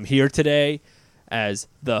I'm here today as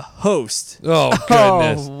the host Oh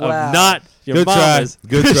goodness. Oh, of wow. Not Your Good try. Mama's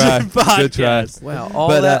Good try. Christian Good try. Podcast. Wow.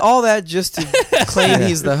 But, All that just to claim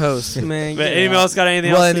he's the host. Man. But get anyone out. else got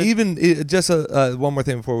anything Well, else? and even just one more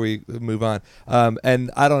thing before we move on.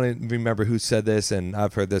 And I don't even remember who said this, and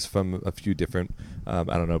I've heard this from a few different, I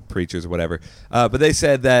don't know, preachers or whatever. But they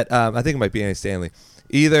said that I think it might be Andy Stanley.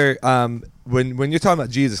 Either when you're talking about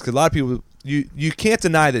Jesus, because a lot of people you can't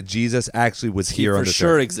deny that Jesus actually was here on for this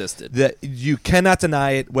sure earth. existed. That you cannot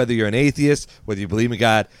deny it, whether you're an atheist, whether you believe in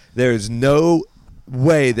God. There is no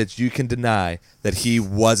way that you can deny that he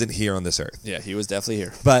wasn't here on this earth. Yeah, he was definitely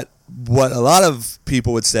here. But what a lot of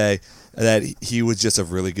people would say that he was just a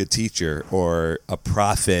really good teacher or a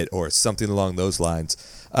prophet or something along those lines.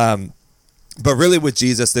 But really with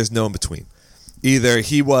Jesus, there's no in between. Either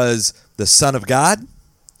he was the Son of God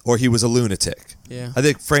or he was a lunatic. Yeah. I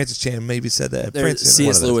think Francis Chan maybe said that. Francis, one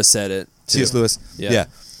C.S. of those. Lewis said it. C.S. too. Lewis. Yeah. Yeah.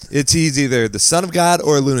 He's either the Son of God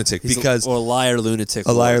or a lunatic Or a liar, lunatic.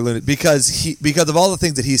 a liar Lord. lunatic because of all the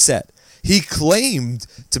things that he said. He claimed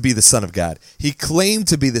to be the Son of God. He claimed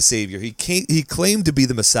to be the Savior. He claimed to be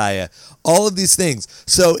the Messiah. All of these things.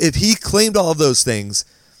 So if he claimed all of those things,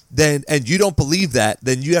 then and you don't believe that,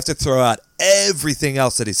 then you have to throw out everything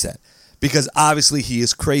else that he said, because obviously he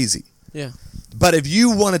is crazy. Yeah. But if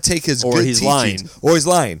you want to take his Or good he's teachings, lying. or he's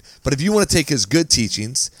lying, but if you want to take his good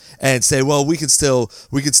teachings and say, well, we can still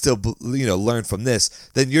learn from this,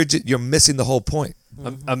 then you're missing the whole point.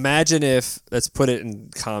 Imagine if, let's put it in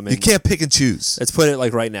common. You can't pick and choose. Let's put it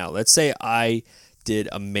like right now. Let's say I did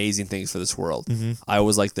amazing things for this world. I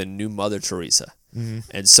was like the new Mother Teresa.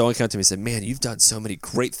 And someone came to me and said, man, you've done so many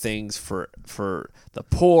great things for the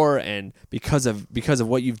poor, and because of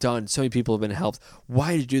what you've done, so many people have been helped.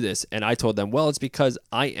 Why did you do this? And I told them, well, it's because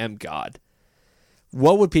I am God.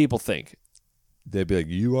 What would people think? They'd be like,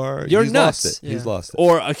 you're You're nuts. Lost it. He's lost it.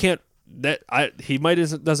 Or he might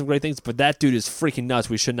have done some great things, but that dude is freaking nuts.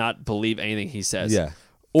 We should not believe anything he says. Yeah.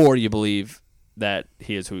 Or you believe that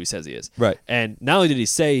he is who he says he is. Right. And not only did he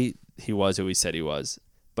say he was who he said he was,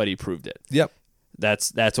 but he proved it. Yep.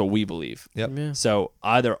 That's what we believe. Yep. Yeah. So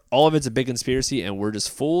either all of it's a big conspiracy and we're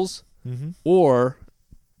just fools, or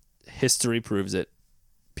history proves it,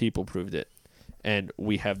 people proved it, and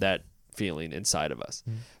we have that feeling inside of us.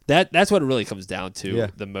 That's what it really comes down to. Yeah.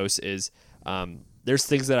 The most is there's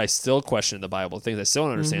things that I still question in the Bible, things I still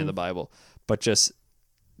don't understand in the Bible, but just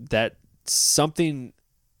that something,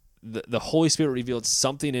 the Holy Spirit revealed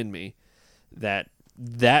something in me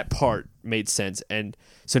that part made sense. And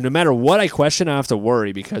so no matter what I question, I don't have to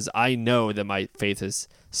worry because I know that my faith is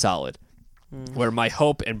solid. Where my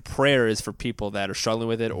hope and prayer is for people that are struggling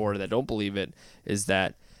with it or that don't believe it is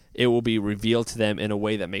that it will be revealed to them in a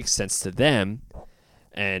way that makes sense to them.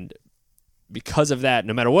 And because of that,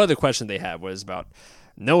 no matter what other question they have, whether it's about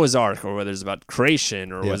Noah's Ark or whether it's about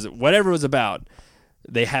creation or was it whatever it was about,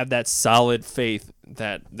 they have that solid faith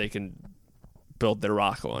that they can build their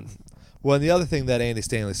rock on. Well, and the other thing that Andy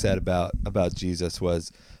Stanley said about Jesus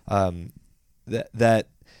was that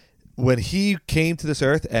when he came to this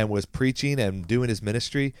earth and was preaching and doing his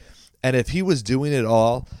ministry, and if he was doing it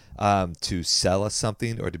all to sell us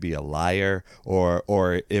something or to be a liar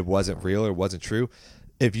or it wasn't real or wasn't true,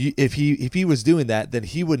 if he was doing that, then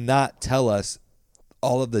he would not tell us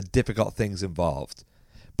all of the difficult things involved.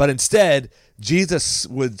 But instead, Jesus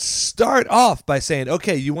would start off by saying,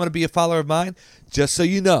 okay, you want to be a follower of mine? Just so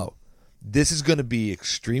you know, this is going to be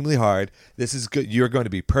extremely hard. This is good. You're going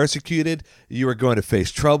to be persecuted. You are going to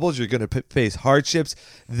face troubles. You're going to face hardships.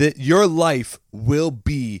 That your life will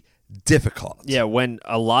be difficult. Yeah, when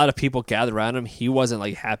a lot of people gathered around him, he wasn't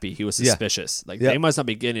like happy. He was suspicious. Like they must not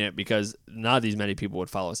be getting it because not these many people would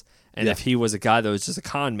follow us. And if he was a guy that was just a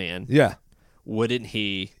con man, wouldn't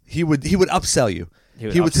he? He would upsell you.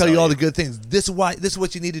 He would tell you all the good things. This is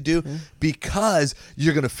what you need to do because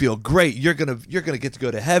you're gonna feel great. You're gonna get to go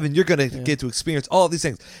to heaven. You're gonna get to experience all of these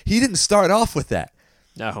things. He didn't start off with that.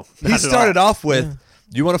 No, he started off with,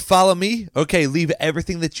 you want to follow me? Okay, leave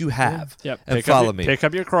everything that you have and follow me. Pick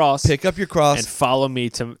up your cross. Pick up your cross and follow me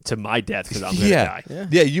to my death because I'm gonna die.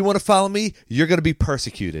 Yeah, you want to follow me? You're going to be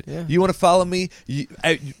persecuted. You want to follow me?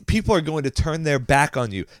 People are going to turn their back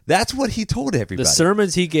on you. That's what he told everybody. The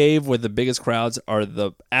sermons he gave with the biggest crowds are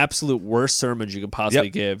the absolute worst sermons you can possibly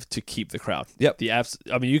give to keep the crowd. I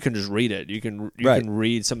mean, you can just read it. You can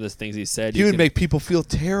read some of the things he said. He would make people feel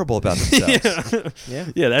terrible about themselves.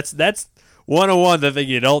 That's 101, the thing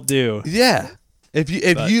you don't do. Yeah.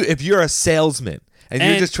 If you're a salesman and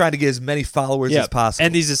you're just trying to get as many followers as possible.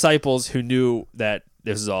 And these disciples who knew that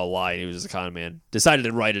this was all a lie and he was just a con man decided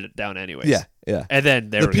to write it down anyways. Yeah. And then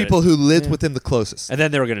the people who lived with him the closest. And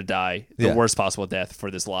then they were going to die the worst possible death for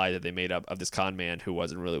this lie that they made up of this con man who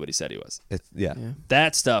wasn't really what he said he was.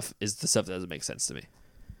 That stuff is the stuff that doesn't make sense to me.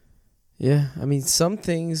 Yeah. I mean, some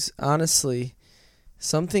things, honestly,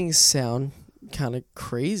 sound kind of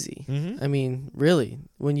crazy. I mean, really,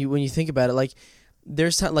 when you think about it, like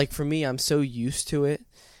there's time, like for me, I'm so used to it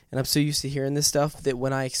and I'm so used to hearing this stuff that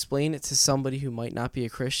when I explain it to somebody who might not be a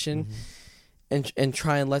Christian and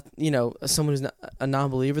try and let someone who's not a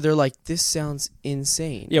non-believer, they're like, this sounds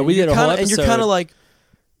insane. Yeah, we did a whole episode, and you're kind of like,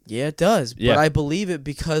 yeah, it does, but I believe it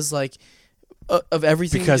because like of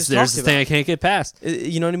everything because there's this thing I can't get past.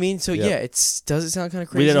 You know what I mean? So does it sound kind of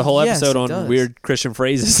crazy? We did a whole episode on weird Christian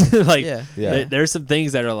phrases. Like there's some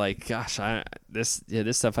things that are like, gosh, this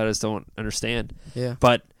stuff I just don't understand. Yeah.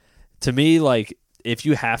 But to me, like if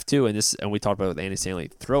you have to, and we talked about it with Andy Stanley,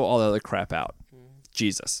 throw all the other crap out.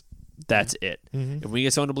 Jesus, that's it. If we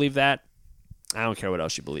get someone to believe that, I don't care what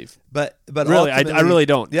else you believe. But really, I really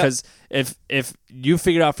don't. Because if you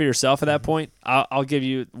figure it out for yourself at that point, I'll give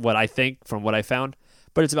you what I think from what I found.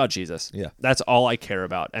 But it's about Jesus. Yeah, that's all I care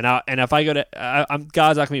about. And if I go to,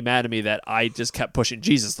 God's not gonna be mad at me that I just kept pushing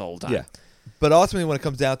Jesus the whole time. Yeah. But ultimately, when it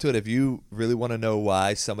comes down to it, if you really want to know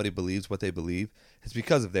why somebody believes what they believe, it's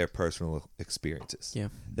because of their personal experiences. Yeah,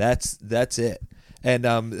 that's it. And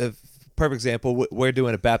perfect example. We're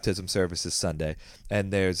doing a baptism service this Sunday,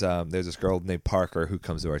 and there's this girl named Parker who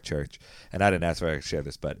comes to our church, and I didn't ask her to share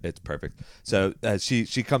this, but it's perfect. So she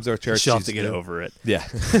comes to our church. She'll have to get over it. Yeah,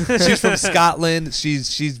 she's from Scotland.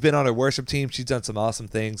 She's been on our worship team. She's done some awesome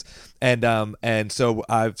things, and so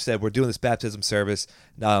I've said we're doing this baptism service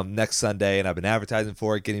next Sunday, and I've been advertising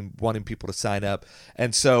for it, wanting people to sign up.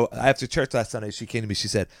 And so after church last Sunday, she came to me. She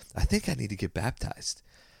said, "I think I need to get baptized."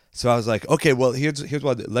 So I was like, "Okay, well here's what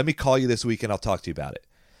I'll do. Let me call you this week, and I'll talk to you about it."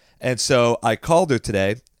 And so I called her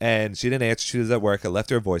today, and she didn't answer. She was at work. I left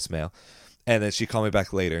her a voicemail. And then she called me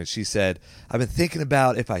back later, and she said, "I've been thinking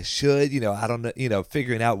about if I should, I don't know,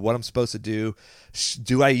 figuring out what I'm supposed to do.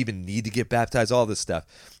 Do I even need to get baptized? All this stuff."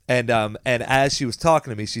 And as she was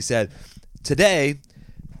talking to me, she said, "Today,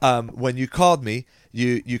 when you called me,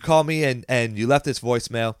 you called me and you left this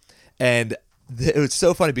voicemail, and it was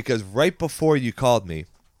so funny because right before you called me,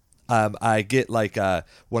 I get like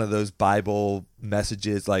one of those Bible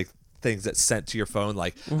messages, like things that's sent to your phone,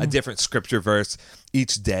 like a different scripture verse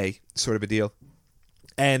each day, sort of a deal.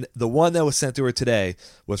 And the one that was sent to her today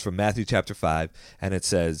was from Matthew chapter 5, and it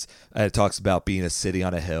says, it talks about being a city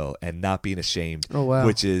on a hill and not being ashamed. Oh, wow.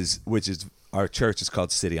 Which is our church is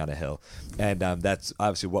called City on a Hill, and that's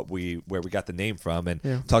obviously where we got the name from.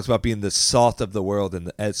 And talks about being the salt of the world and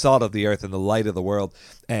the salt of the earth and the light of the world,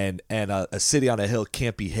 and a city on a hill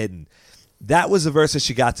can't be hidden. That was the verse that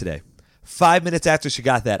she got today. 5 minutes after she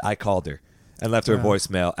got that, I called her and left her a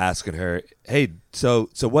voicemail asking her, "Hey, so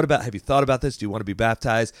what about? Have you thought about this? Do you want to be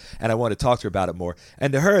baptized?" And I want to talk to her about it more.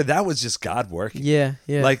 And to her, that was just God working. Yeah,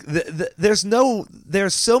 yeah. Like there's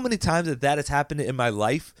so many times that has happened in my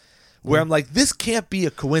life where I'm like, this can't be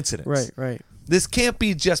a coincidence. Right. This can't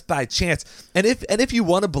be just by chance. And if you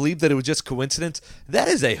want to believe that it was just coincidence, that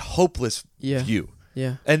is a hopeless view.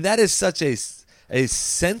 Yeah. And that is such a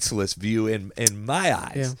senseless view in my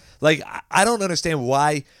eyes. Yeah. Like I don't understand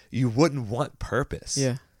why you wouldn't want purpose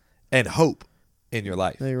and hope in your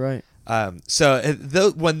life. No, you're right. So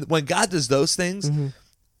when God does those things,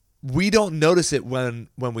 we don't notice it when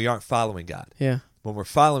we aren't following God. Yeah. When we're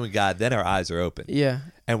following God, then our eyes are open. Yeah.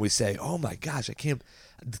 And we say, "Oh my gosh, I can't.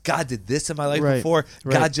 God did this in my life Right. before.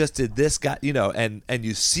 Right. God just did this. God, and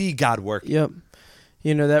you see God work." Yep.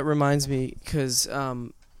 That reminds me because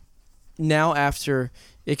now after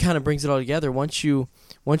it kind of brings it all together. Once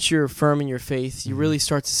you're firm in your faith, you really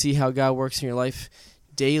start to see how God works in your life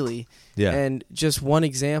daily. Yeah. And just one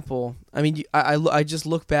example. I mean, I just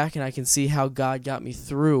look back and I can see how God got me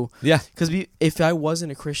through. Yeah. Because if I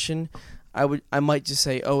wasn't a Christian, I might just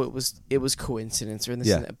say, "Oh, it was coincidence or this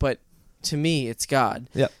and that." But to me, it's God.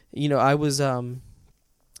 Yeah. I was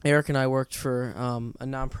Eric and I worked for a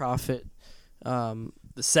nonprofit,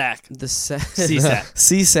 The SAC. CSAC.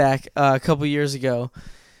 CSAC a couple years ago,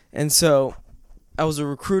 and so I was a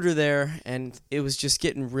recruiter there, and it was just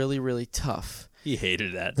getting really, really tough. He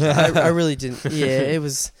hated that. I really didn't. Yeah, it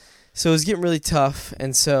was. So it was getting really tough,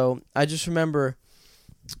 and so I just remember.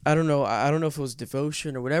 I don't know if it was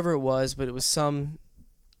devotion or whatever it was, but it was some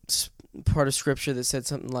part of scripture that said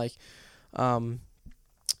something like,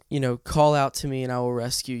 call out to me and I will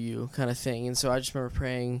rescue you, kind of thing. And so I just remember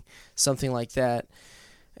praying something like that,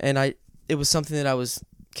 and it was something that I was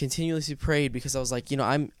continuously prayed because I was like,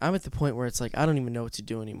 I'm at the point where it's like I don't even know what to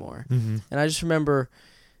do anymore. Mm-hmm. And I just remember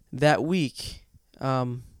that week,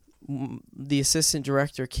 the assistant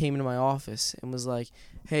director came into my office and was like,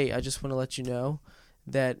 "Hey, I just want to let you know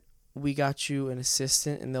that we got you an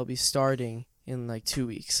assistant and they'll be starting in like 2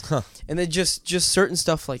 weeks." Huh. And then just certain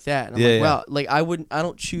stuff like that. And I'm wow, like I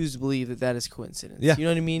don't choose to believe that is coincidence. Yeah. You know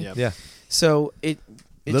what I mean? Yep. Yeah. So it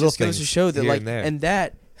Little just goes to things show that here like, and there. and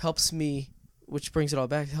that helps me, which brings it all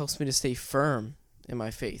back, helps me to stay firm in my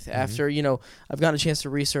faith. Mm-hmm. After, I've gotten a chance to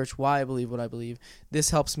research why I believe what I believe. This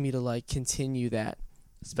helps me to like continue that.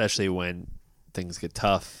 Especially when things get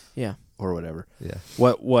tough. Yeah. Or whatever. Yeah.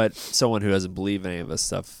 What someone who doesn't believe any of this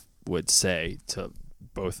stuff would say to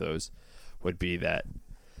both those would be that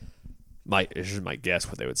it's just my guess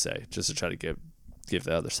what they would say, just to try to give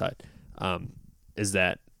the other side, is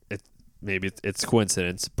that maybe it's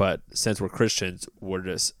coincidence, but since we're Christians, we're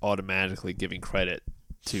just automatically giving credit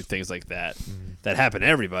to things like that that happen to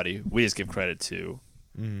everybody. We just give credit to,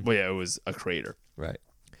 it was a creator, Right.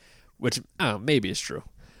 which maybe is true.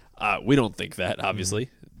 We don't think that,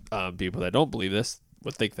 obviously. People that don't believe this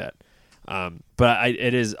would think that. But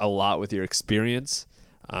it is a lot with your experience,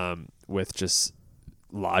 with just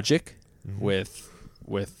logic, with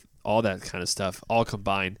all that kind of stuff, all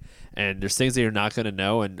combined. And there's things that you're not going to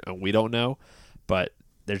know and we don't know, but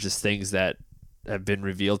there's just things that have been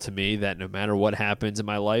revealed to me that no matter what happens in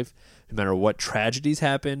my life, no matter what tragedies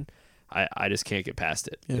happen, I just can't get past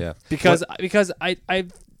it. Yeah. Because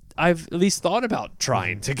I've at least thought about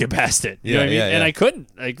trying to get past it. You know what I mean? Yeah, And yeah. I couldn't.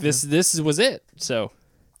 Like this was it. So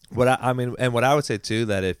What I mean, and what I would say too,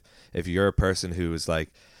 that if you're a person who is like,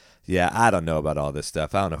 yeah, I don't know about all this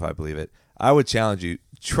stuff, I don't know if I believe it, I would challenge you,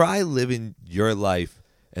 try living your life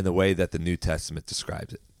in the way that the New Testament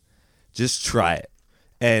describes it. Just try it.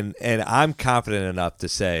 And I'm confident enough to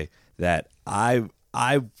say that I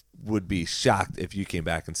would be shocked if you came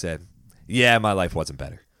back and said, yeah, my life wasn't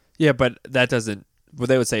better. yeah, but that doesn't. What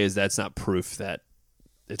they would say is that's not proof that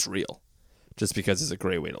it's real, just because it's a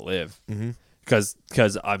great way to live. Because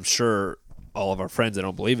I'm sure all of our friends that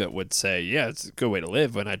don't believe it would say, yeah, it's a good way to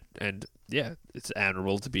live, and yeah, it's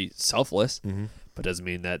admirable to be selfless, but doesn't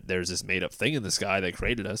mean that there's this made up thing in the sky that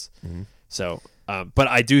created us. So, but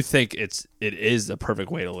I do think it is the perfect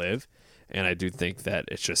way to live, and I do think that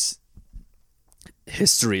it's just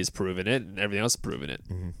history has proven it, and everything else has proven it.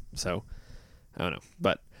 So, I don't know,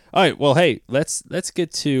 but all right. Well, hey, let's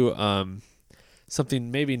get to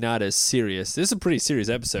something maybe not as serious. This is a pretty serious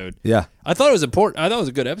episode. Yeah. I thought it was important. I thought it was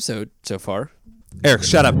a good episode so far. Eric,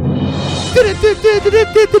 shut up.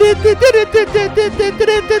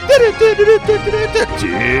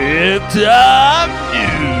 Tip Top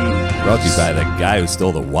News. Brought to you by the guy who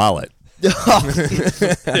stole the wallet. There was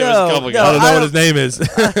a couple I guys. don't know what his name is.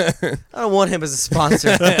 I don't want him as a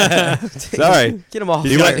sponsor. Sorry. Get him off.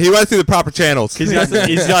 He went through the proper channels. He's got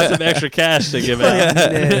some extra cash to give out.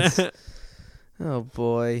 Yes. Oh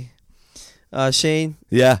boy, Shane.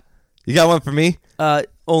 Yeah. You got one for me?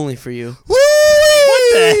 Only for you.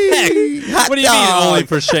 What the heck? What do you mean only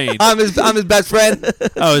for Shane? I'm his best friend.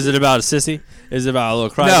 Oh, is it about a sissy? Is it about a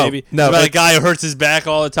little No, crybaby? no, It's about a it's- guy who hurts his back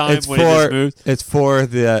all the time It's when he just for moves. it's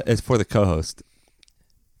for the co-host.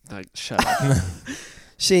 Like, shut up.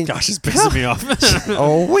 Shane, Gosh, it's pissing me off.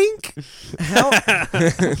 Oh, wink.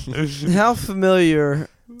 how familiar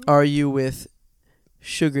are you with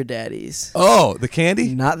sugar daddies? Oh, the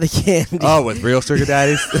candy? Not the candy. Oh, with real sugar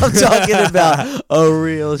daddies? I'm talking about a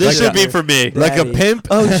real. This sugar should be for me. Like a daddy. pimp?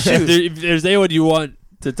 Oh If shoot. there's anyone you want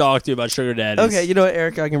to talk to about sugar daddies. Okay, you know what,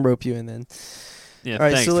 Eric? I can rope you in then. Yeah, All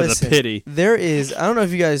right, thanks so for listen. the pity. There is. I don't know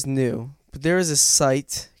if you guys knew, but there is a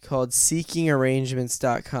site called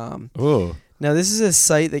SeekingArrangements.com. Ooh. Now, this is a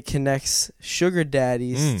site that connects sugar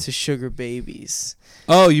daddies Mm. to sugar babies.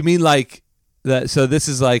 Oh, you mean like that? So this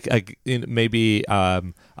is like maybe a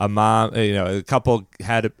mom, a couple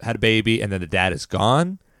had a baby and then the dad is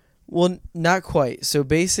gone. Well, not quite. So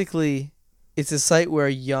basically, it's a site where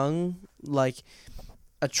young,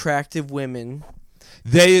 attractive women.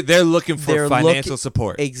 They're looking for They're financial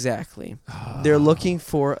support. Exactly. They're looking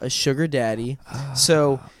for a sugar daddy.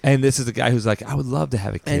 So And this is the guy who's like, I would love to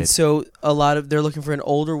have a kid. and so they're looking for an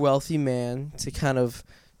older, wealthy man to kind of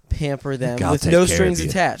pamper them I'll with take no care strings of you.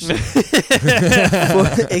 attached.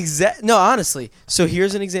 No, honestly. So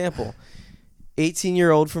here's an example.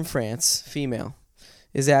 18-year-old from France, female,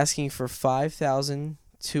 is asking for $5,000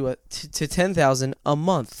 to $10,000 a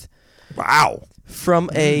month Wow. from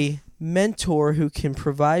a mentor who can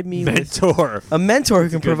provide me with Mentor. a mentor who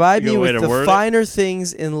can Good- provide me good way with to the word it. finer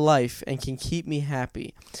things in life and can keep me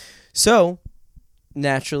happy. So,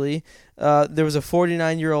 naturally, there was a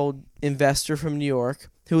 49-year-old investor from New York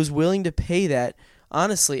who was willing to pay that,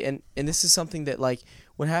 honestly, and this is something that,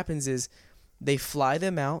 what happens is they fly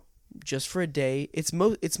them out just for a day. It's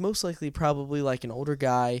most likely probably like an older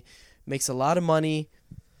guy, makes a lot of money,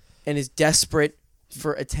 and is desperate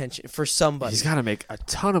for attention, for somebody. He's got to make a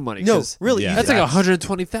ton of money. No, 'cause really, Yeah. you That's think like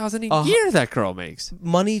 $120,000 a year that girl makes.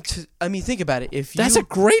 money to. I mean, think about it. If That's you a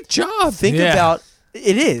great job. think Yeah. about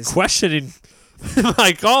it, is Questioning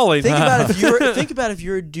my calling. think about if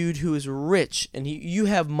you're a dude who is rich and you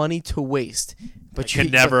have money to waste, but I you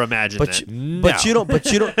can never imagine but that. you, but you don't.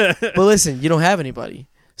 But listen, you don't have anybody,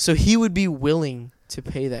 so he would be willing to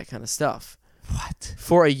pay that kind of stuff. What?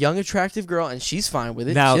 For a young, attractive girl, and she's fine with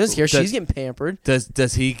it. Now, She doesn't care. does- She's getting pampered.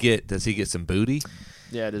 Does he get some booty?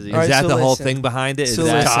 Yeah, does he? All right, Is that so the whole listen. thing behind it? Is So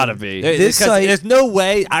that listen. Gotta be. This Because site- there's no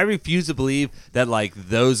way. I refuse to believe that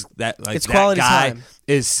It's that quality guy time.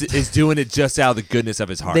 is doing it just out of the goodness of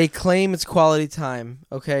his heart. They claim it's quality time.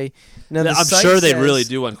 Okay, now the I'm site sure they says- really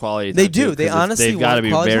do want quality. They time, too, do. They 'cause if honestly they've got to want be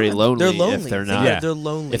quality very time. lonely, They're lonely if they're Think not. Yeah. They're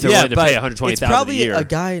lonely. If they're Yeah, willing to but pay it's $120,000 probably a year. a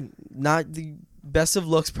guy not the best of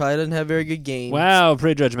looks. Probably doesn't have very good game. Wow,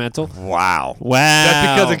 pretty judgmental. wow. Wow. Just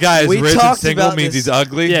because a guy is We rich and talked single about means this. he's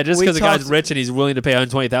ugly. Yeah, just We because a guy's talked- rich and he's willing to pay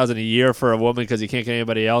 $120,000 a year for a woman because he can't get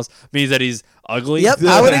anybody else means that he's ugly. Yep,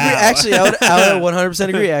 I would agree. Wow. Actually, I would 100%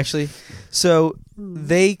 agree. Actually, so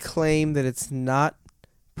they claim that it's not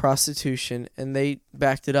prostitution, and they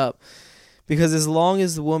backed it up because as long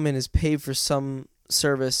as the woman is paid for some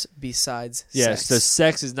service besides Yes, sex. so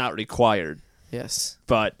sex is not required, Yes.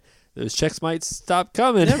 but those checks might stop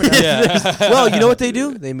coming. Yeah. Well, you know what they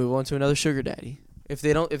do? They move on to another sugar daddy. If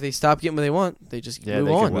they stop getting what they want, they just Yeah, move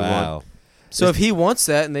they on. can move Wow. So if he wants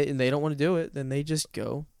that and they don't want to do it, then they just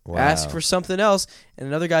go ask Wow. for something else, and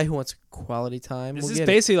another guy who wants quality time This will is get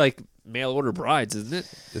basically like mail order brides, isn't it?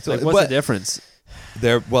 It's Like, what- what's the difference?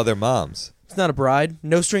 They're moms. it. It's not a bride,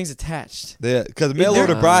 no strings attached. Because mail They're-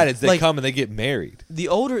 order bride is they like- come and they get married.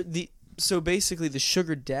 So basically the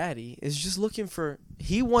sugar daddy is just looking for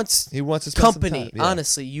he wants He wants to spend some company. time, yeah.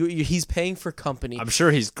 Honestly, he's paying for company. I'm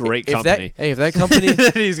sure he's great if company. If that company,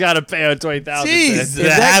 He's got to pay out $20,000 Jeez, to if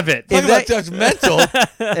that- have it. if Talk about that-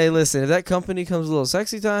 judgmental. hey, listen, if that company comes a little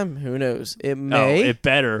sexy time, who knows? It Oh, may. it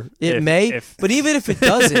better. It may. But even if it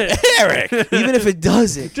doesn't, Eric, even if it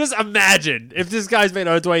doesn't, just imagine if this guy's made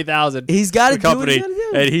over $20,000 he's got to for do what company, he's got to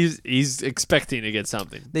do. and he's expecting to get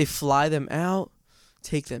something. They fly them out,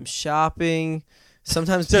 take them shopping.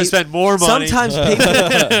 Sometimes So pay, spend more money. sometimes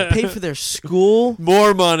pay for their school.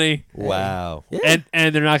 more money, Wow. Yeah.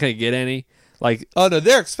 and they're not going to get any. Like, Oh no,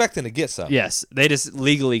 they're expecting to get some. yes, they just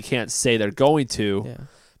legally can't say they're going to Yeah.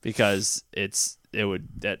 because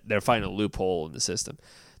they're finding a loophole in the system.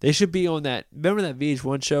 They should be on that. Remember that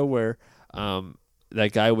VH1 show where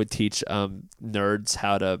that guy would teach nerds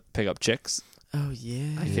how to pick up chicks? Oh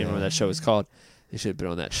yeah. I can't remember what that show was called. They should have been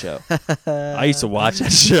on that show. I used to watch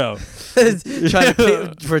that show. Trying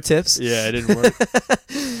to pay for tips. Yeah, it didn't work.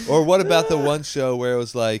 Or what about the one show where it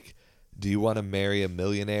was like, do you want to marry a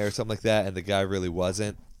millionaire or something like that? And the guy really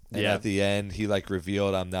wasn't. And Yeah. at the end, he like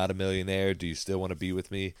revealed, I'm not a millionaire. Do you still want to be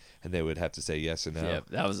with me? And they would have to say yes or no. Yeah,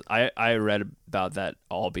 that was. I read about that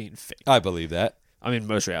all being fake. I believe that. I mean,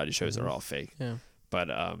 most reality shows are all fake. Yeah. But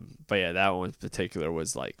yeah, that one in particular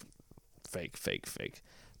was like fake.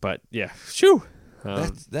 But yeah, shoo.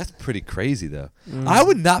 That's pretty crazy though. Mm. I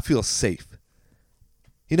would not feel safe.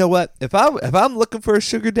 You know what? If I'm looking for a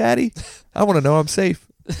sugar daddy, I want to know I'm safe.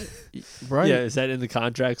 Right. Yeah, is that in the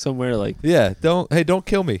contract somewhere? Like, Yeah. Don't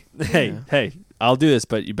kill me. hey, I'll do this,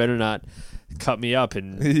 but you better not cut me up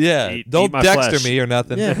and Yeah. eat Don't my Dexter flesh. me or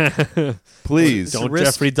nothing. Yeah. Please. Don't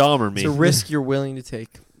risk- Jeffrey Dahmer me. It's a risk you're willing to take.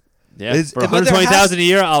 Yeah, Is- for but there $120,000 a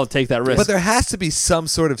year, I'll take that risk. But there has to be some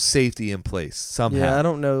sort of safety in place somehow. Yeah, I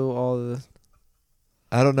don't know all the.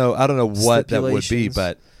 I don't know what that would be, Stipulations.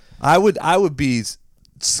 but I would be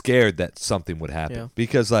scared that something would happen Yeah.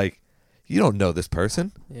 because like you don't know this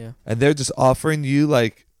person Yeah. and they're just offering you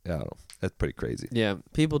like that's pretty crazy. yeah,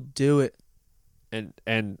 People do it.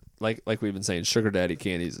 and like we've been saying, sugar daddy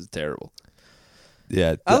candies is terrible.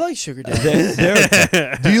 Yeah. I like sugar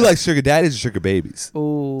daddy. Do you like sugar daddies or sugar babies?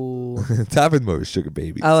 Oh, Topper's more of a sugar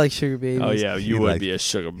baby. I like sugar babies. Oh yeah, you He would likes- be a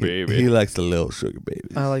sugar He, baby. he likes the little sugar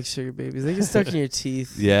babies. I like sugar babies. They get stuck in your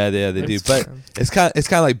teeth. Yeah, they do. It's But fun. it's kind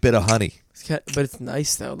of like bit of honey. But it's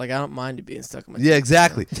nice though. Like I don't mind it being stuck in my Yeah, teeth.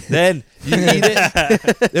 exactly. Then you eat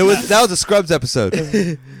it. That was a Scrubs episode.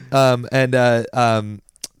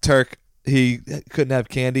 Turk, he couldn't have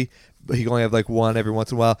candy, but he could only have like one every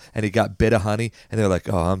once in a while, and he got bit of honey, and they're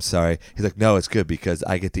like, "Oh, I'm sorry." He's like, "No, it's good because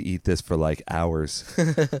I get to eat this for like hours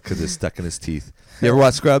because it's stuck in his teeth." You ever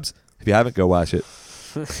watch Scrubs? If you haven't, go watch it.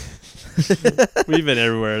 We've been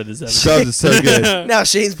everywhere in this episode. Scrubs is so good. Now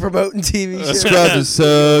Shane's promoting TV shows. Scrubs is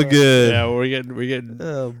so good. Yeah, we're getting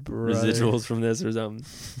Oh, brother. residuals from this or something.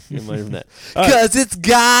 Get money from that. All right. Cause it's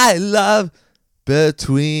guy love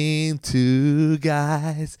between two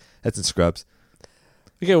guys. That's in Scrubs.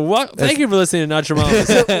 Okay, thank you for listening to Not Your Mom.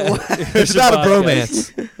 It's not a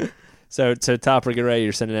bromance. So Topper, get ready.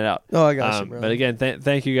 You're sending it out. Oh, I got you, bro. But again,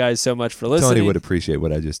 thank you guys so much for listening. Tony would appreciate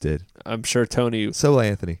what I just did. I'm sure Tony So will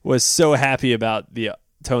Anthony. was so happy about the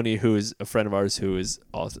Tony, who is a friend of ours, who is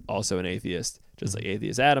also an atheist, just like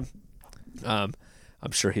Atheist Adam.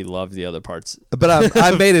 I'm sure he loved the other parts. But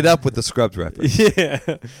I made it up with the Scrubs reference. Yeah,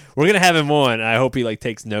 we're gonna have him on. I hope he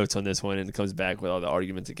takes notes on this one and comes back with all the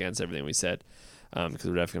arguments against everything we said, because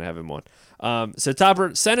we're definitely gonna have him on. So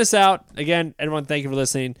Topper, send us out again. Everyone, thank you for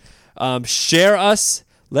listening. Share us.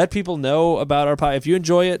 Let people know about our podcast. If you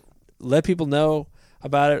enjoy it, let people know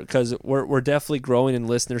about it because we're definitely growing in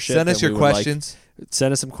listenership. Send us and your we would like- questions.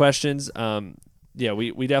 send us some questions. Yeah,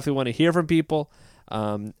 we definitely want to hear from people.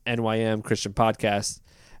 NYM Christian Podcast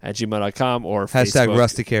at gmail.com or Hashtag Facebook,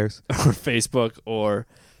 Rusty Cares. or Facebook or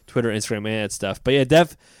Twitter, Instagram, and that stuff. But yeah,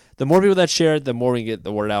 the more people that share it, the more we can get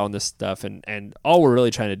the word out on this stuff. And all we're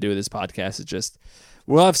really trying to do with this podcast is just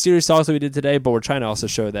we'll have serious talks like we did today, but we're trying to also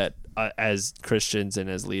show that as Christians and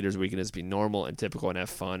as leaders, we can just be normal and typical and have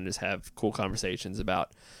fun and just have cool conversations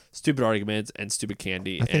about stupid arguments and stupid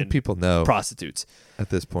candy I think and people know prostitutes. at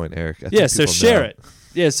this point, Eric. Yeah, so share it.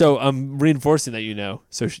 Yeah, so I'm reinforcing that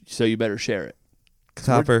so you better share it. 'Cause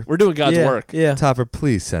Topper. We're doing God's work. Yeah. Topper,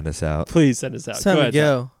 please send us out. Please send us out. It's time to ahead,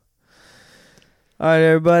 go. All right,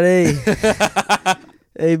 everybody.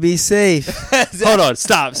 Hey, be safe. Hold on.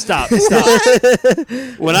 Stop.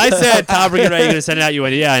 When I said Topper, get ready, you're going to send it out, you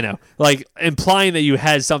went, yeah, I know. Like, implying that you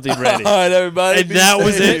had something ready. All right, everybody. And that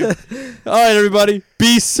was it. All right, everybody.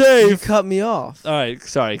 Be You safe. cut me off. All right.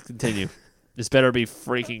 Sorry. Continue. This better be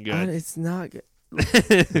freaking good. It's not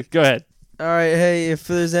good. Go ahead. All right, hey, if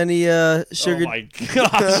there's any sugar, Oh, my if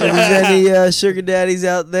gosh. there's any sugar daddies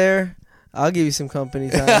out there, I'll give you some company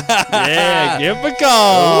time. Yeah, give him a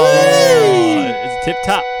call. It's tip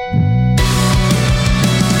top.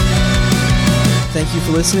 Thank you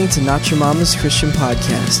for listening to Not Your Mama's Christian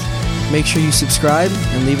Podcast. Make sure you subscribe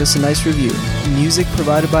and leave us a nice review. Music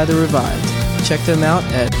provided by The Revived. Check them out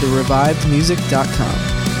at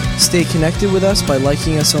therevivedmusic.com. Stay connected with us by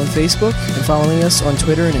liking us on Facebook and following us on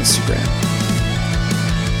Twitter and Instagram.